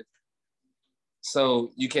positive,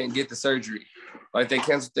 so you can't get the surgery. Like, they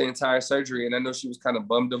canceled the entire surgery. And I know she was kind of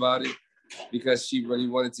bummed about it because she really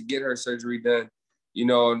wanted to get her surgery done, you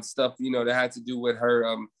know, and stuff, you know, that had to do with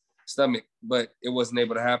her stomach, but it wasn't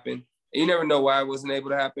able to happen. And you never know why it wasn't able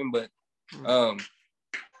to happen, but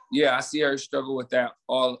yeah, I see her struggle with that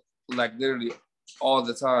literally all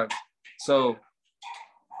the time. So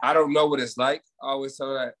I don't know what it's like. I always tell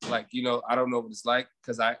her that, like, you know, I don't know what it's like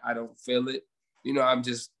because I don't feel it. You know, I'm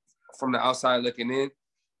just from the outside looking in,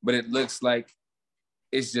 but it looks like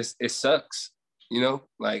it sucks, you know,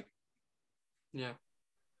 like, yeah,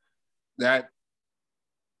 that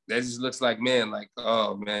just looks like, man, like,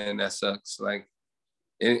 oh man, that sucks. Like,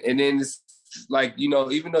 and then it's like, you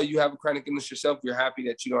know, even though you have a chronic illness yourself, you're happy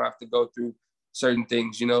that you don't have to go through certain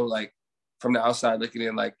things, you know, like from the outside looking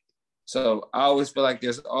in, like, so I always feel like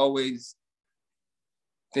there's always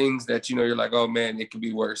things that, you know, you're like, oh man, it could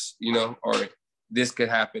be worse, you know, or this could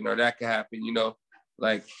happen or that could happen, you know,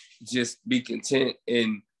 like, just be content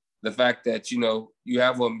in the fact that, you know, you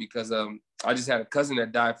have one, because I just had a cousin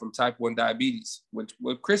that died from type 1 diabetes, which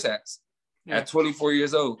what Chris has, at 24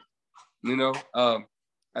 years old, you know,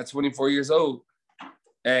 at 24 years old.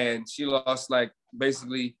 And she lost, like,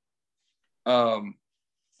 basically all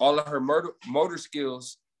of her motor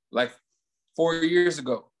skills, like 4 years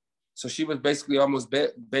ago. So she was basically almost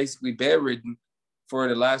bedridden for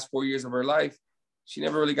the last 4 years of her life. She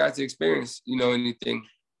never really got to experience, you know, anything,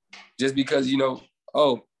 just because, you know,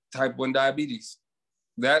 oh, type 1 diabetes.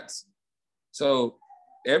 So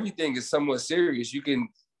everything is somewhat serious. You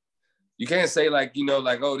can't say, like, you know,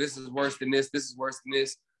 like, oh, this is worse than this is worse than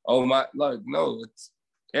this. Oh my, like, no, it's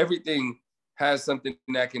everything has something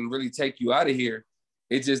that can really take you out of here.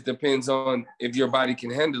 It just depends on if your body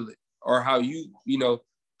can handle it or how you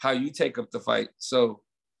take up the fight. So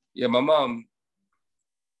yeah, my mom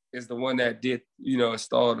is the one that did, you know,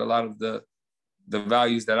 installed a lot of the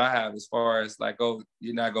values that I have, as far as like, oh,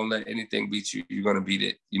 you're not gonna let anything beat you. You're gonna beat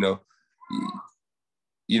it. You know,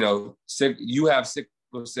 you have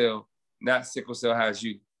sickle cell, not sickle cell has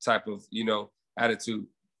you type of, you know, attitude.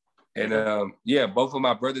 And yeah, both of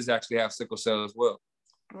my brothers actually have sickle cell as well,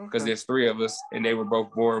 because there's 3 of us, and they were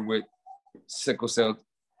both born with sickle cell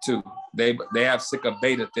too. They have sickle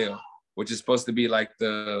beta thel, which is supposed to be like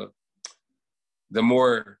the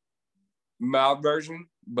more mild version,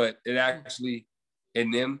 but it actually, in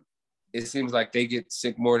them, it seems like they get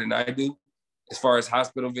sick more than I do, as far as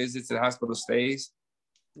hospital visits and hospital stays.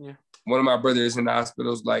 Yeah. One of my brothers in the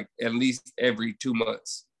hospitals like at least every 2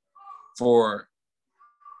 months for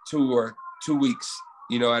 2 weeks,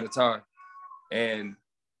 you know, at a time. And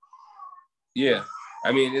yeah,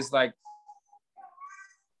 I mean, it's like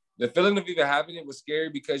the feeling of even having it was scary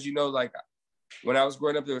because, you know, like when I was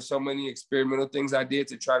growing up, there were so many experimental things I did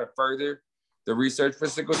to try to further the research for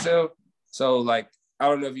sickle cell. So like, I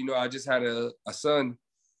don't know if you know, I just had a son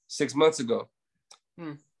 6 months ago.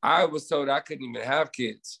 I was told I couldn't even have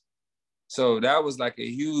kids. So that was like a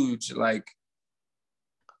huge, like,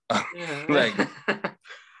 like,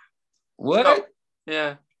 what? Oh,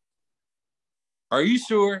 yeah. Are you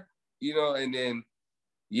sure? You know, and then,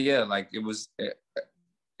 yeah, like it was,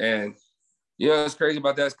 and, you know, what's crazy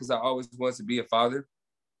about that is because I always wanted to be a father.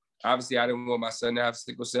 Obviously, I didn't want my son to have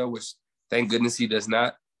sickle cell, which thank goodness he does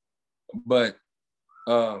not. But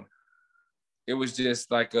it was just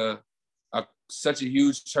like such a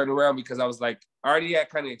huge turnaround, because I was like, I already had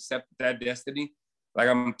kind of accepted that destiny. Like,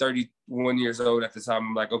 I'm 31 years old at the time.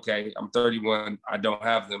 I'm like, okay, I'm 31. I don't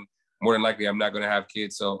have them. More than likely, I'm not going to have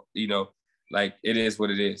kids. So, you know, like, it is what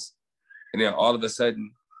it is. And then all of a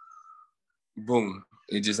sudden, boom,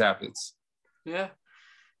 it just happens. Yeah.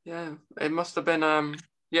 Yeah. It must have been,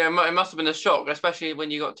 it must have been a shock, especially when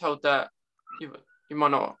you got told that you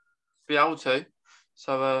might not be able to.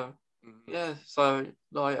 So, Mhm. Yeah. So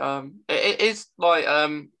like it is like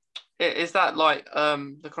is that like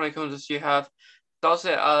the chronic illness you have? Does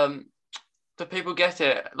it do people get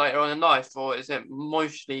it later on in life, or is it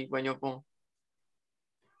mostly when you're born?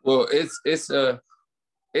 Well, it's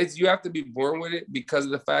you have to be born with it because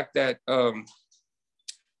of the fact that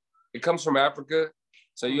it comes from Africa,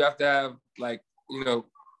 so you Mm. have to have like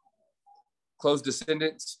close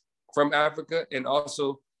descendants from Africa, and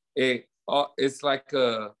also it's like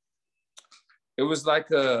it was like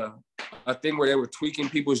a thing where they were tweaking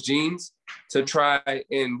people's genes to Mm. try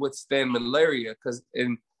and withstand malaria because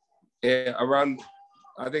around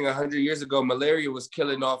I think 100 years ago, malaria was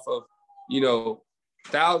killing off of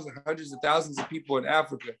thousands, hundreds of thousands of people in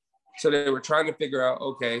Africa. So they were trying to figure out,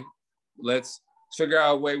 okay, let's figure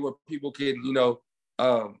out a way where people can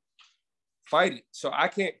um, fight it. So I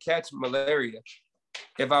can't catch malaria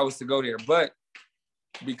if I was to go there, but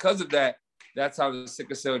because of that, that's how the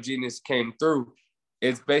sickle cell genius came through.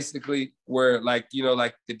 It's basically where like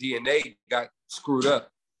the DNA got screwed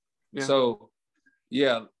up. Yeah. So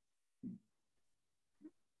yeah,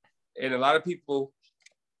 and a lot of people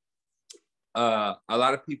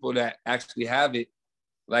that actually have it,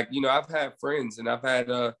 like I've had friends and I've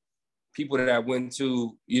had people that went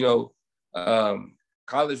to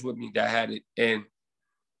college with me that had it, and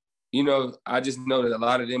I just know that a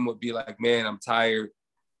lot of them would be like, man, I'm tired.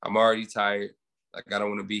 I'm already tired. Like, I don't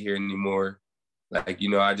want to be here anymore. Like,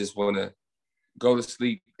 I just want to go to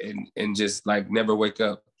sleep and just like never wake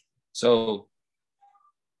up. So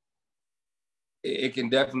it can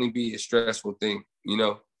definitely be a stressful thing.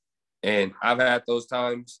 And I've had those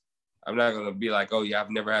times. I'm not going to be like, oh, yeah, I've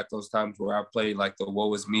never had those times where I played like the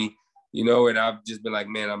woe is me, and I've just been like,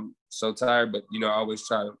 man, I'm so tired. But, I always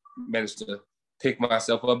try to manage to pick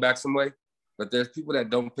myself up back some way. But there's people that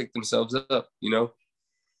don't pick themselves up, Yeah.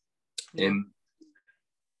 and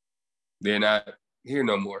they're not here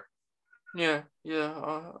no more. Yeah, yeah,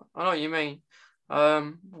 I know what you mean.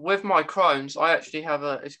 With my Crohn's, I actually have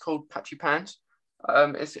it's called patchy pants.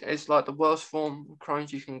 It's like the worst form of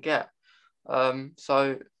Crohn's you can get.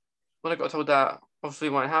 So when I got told that, obviously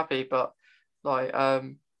weren't happy, but like,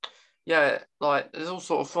 yeah, like there's all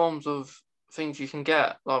sort of forms of things you can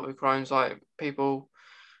get, like with Crohn's, like people,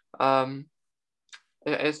 um,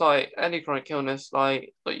 it's like any chronic illness,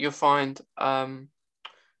 like you'll find, like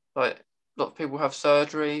a lot of people have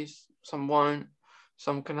surgeries, some won't.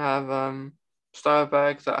 Some can have stomach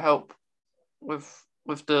bags that help with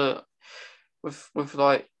the with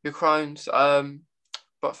like your Crohn's.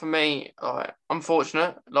 But for me, like I'm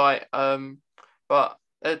fortunate. But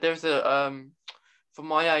there's a for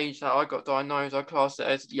my age that I got diagnosed, I classed it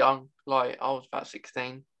as young. Like I was about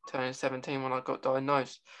 16, turning 17 when I got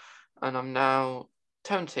diagnosed, and I'm now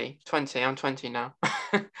 20. I'm 20 now.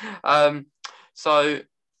 um, so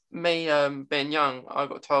me being young, I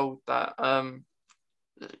got told that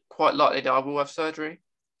quite likely that I will have surgery at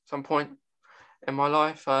some point in my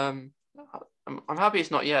life. I'm happy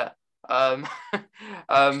it's not yet.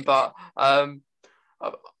 But I,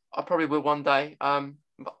 I probably will one day.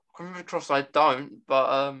 But fingers crossed I don't.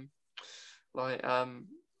 But like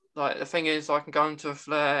like the thing is, I can go into a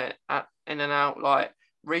flare in and out. Like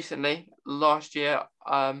recently, last year,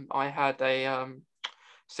 I had a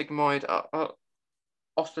sigmoid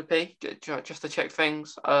ostropy just to check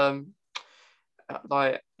things.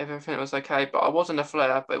 Like if everything was okay, but I wasn't a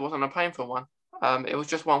flare, but it wasn't a painful one. It was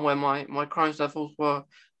just one where my Crohn's levels were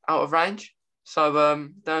out of range. So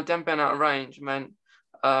them being out of range meant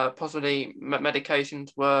possibly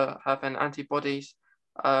medications were having antibodies,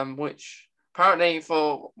 which apparently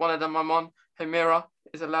for one of them I'm on, Humira,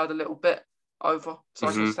 is allowed a little bit over, so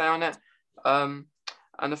I can Mm-hmm. stay on it. Um,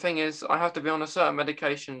 and the thing is, I have to be on a certain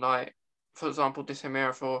medication, like for example, this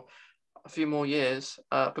Humira for a few more years,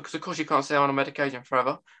 because of course you can't stay on a medication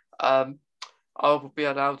forever. Um, I'll be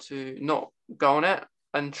allowed to not go on it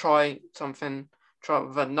and try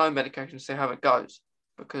with no medication, see how it goes.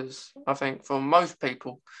 Because I think for most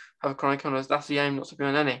people have chronic illness, that's the aim, not to be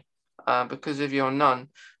on any. Because if you're on none,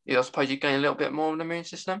 I suppose you gain a little bit more of an immune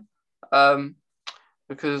system. Um,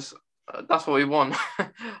 because that's what we want.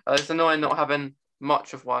 It's annoying not having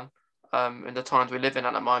much of one in the times we live in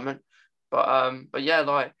at the moment. But yeah,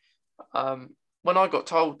 like when I got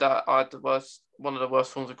told that I had one of the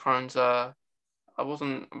worst forms of Crohn's, I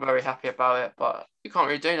wasn't very happy about it. But you can't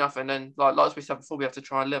really do nothing. And like we said before, we have to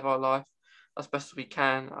try and live our life as best as we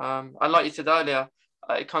can. And like you said earlier,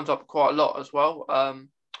 it comes up quite a lot as well.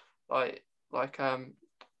 Like like um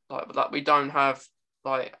like we don't have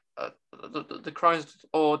like the Crohn's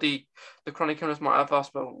or the chronic illness might have us,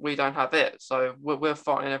 but we don't have it. So we're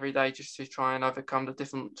fighting every day just to try and overcome the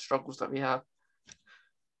different struggles that we have.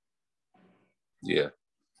 Yeah,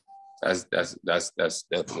 that's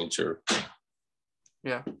definitely true.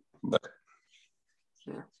 Yeah. But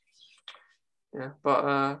yeah.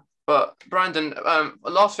 But Brandon,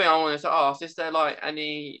 last thing I wanted to ask, is there like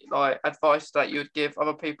any like advice that you would give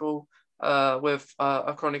other people with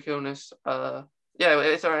a chronic illness? Yeah,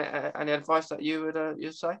 is there any advice that you would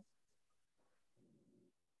you'd say?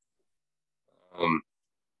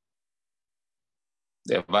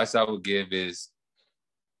 The advice I would give is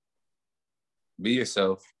be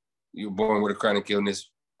yourself. You're born with a chronic illness,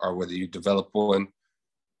 or whether you develop one,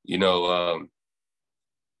 you know,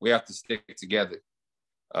 we have to stick together.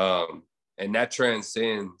 And that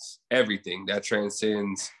transcends everything. That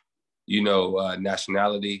transcends,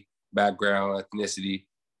 nationality, background, ethnicity.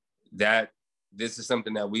 That this is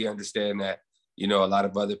something that we understand that, a lot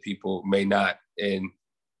of other people may not. And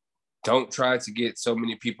don't try to get so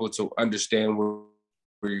many people to understand where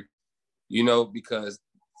because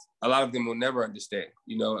a lot of them will never understand.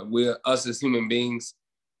 We're us as human beings,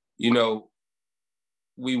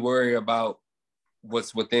 we worry about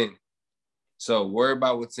what's within. So worry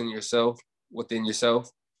about what's within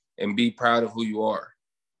yourself, and be proud of who you are.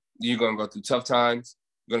 You're going to go through tough times.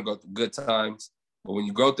 You're going to go through good times. But when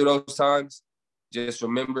you go through those times, just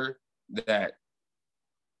remember that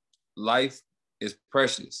life is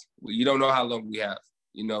precious. You don't know how long we have.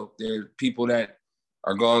 There are people that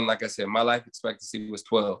are gone. Like I said, my life expectancy was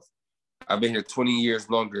 12. I've been here 20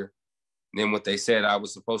 years longer than what they said I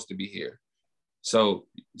was supposed to be here. So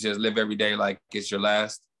just live every day like it's your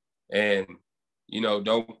last. And,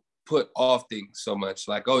 don't put off things so much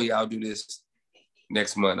like, oh, yeah, I'll do this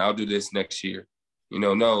next month. I'll do this next year.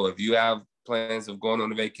 No, if you have plans of going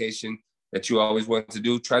on a vacation that you always want to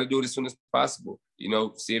do, try to do it as soon as possible.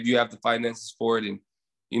 See if you have the finances for it and,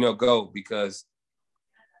 go, because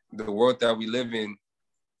the world that we live in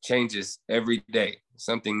changes every day.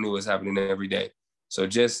 Something new is happening every day. So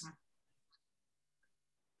just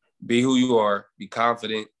be who you are, be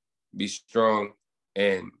confident, be strong.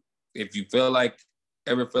 And if you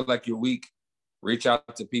ever feel like you're weak, reach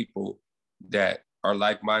out to people that are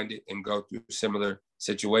like-minded and go through similar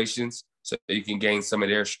situations so you can gain some of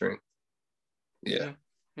their strength. Yeah.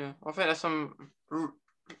 I think that's some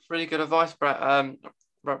really good advice,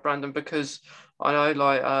 Brandon, because I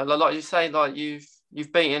know like you say, like you've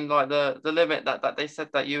beaten like the limit that they said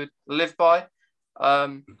that you would live by.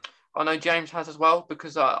 I know James has as well,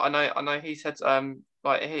 because I know he said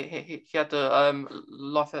like he had the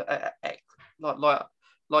life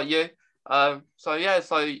like you. So yeah,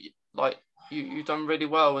 so like you've done really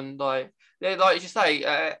well, and like you say,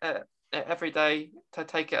 every day to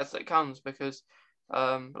take it as it comes, because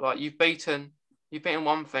like you've beaten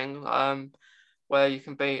one thing where you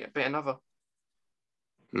can beat another.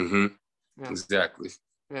 Mm-hmm. Yeah. Exactly.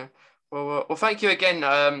 Yeah. Well, thank you again,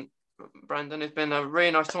 Brandon. It's been a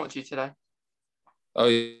really nice talking to you today. Oh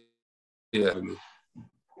yeah.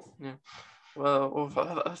 Yeah. Well,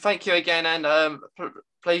 thank you again, and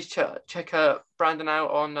please check Brandon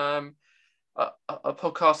out on a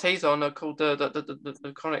podcast he's on called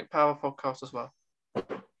the Chronic Power Podcast as well.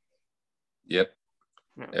 Yep.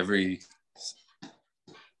 Yeah. Every week.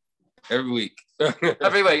 every week.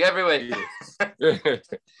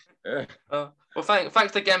 Well,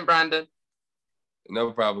 thanks again, Brandon.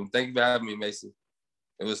 No problem. Thank you for having me, Mason.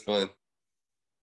 It was fun.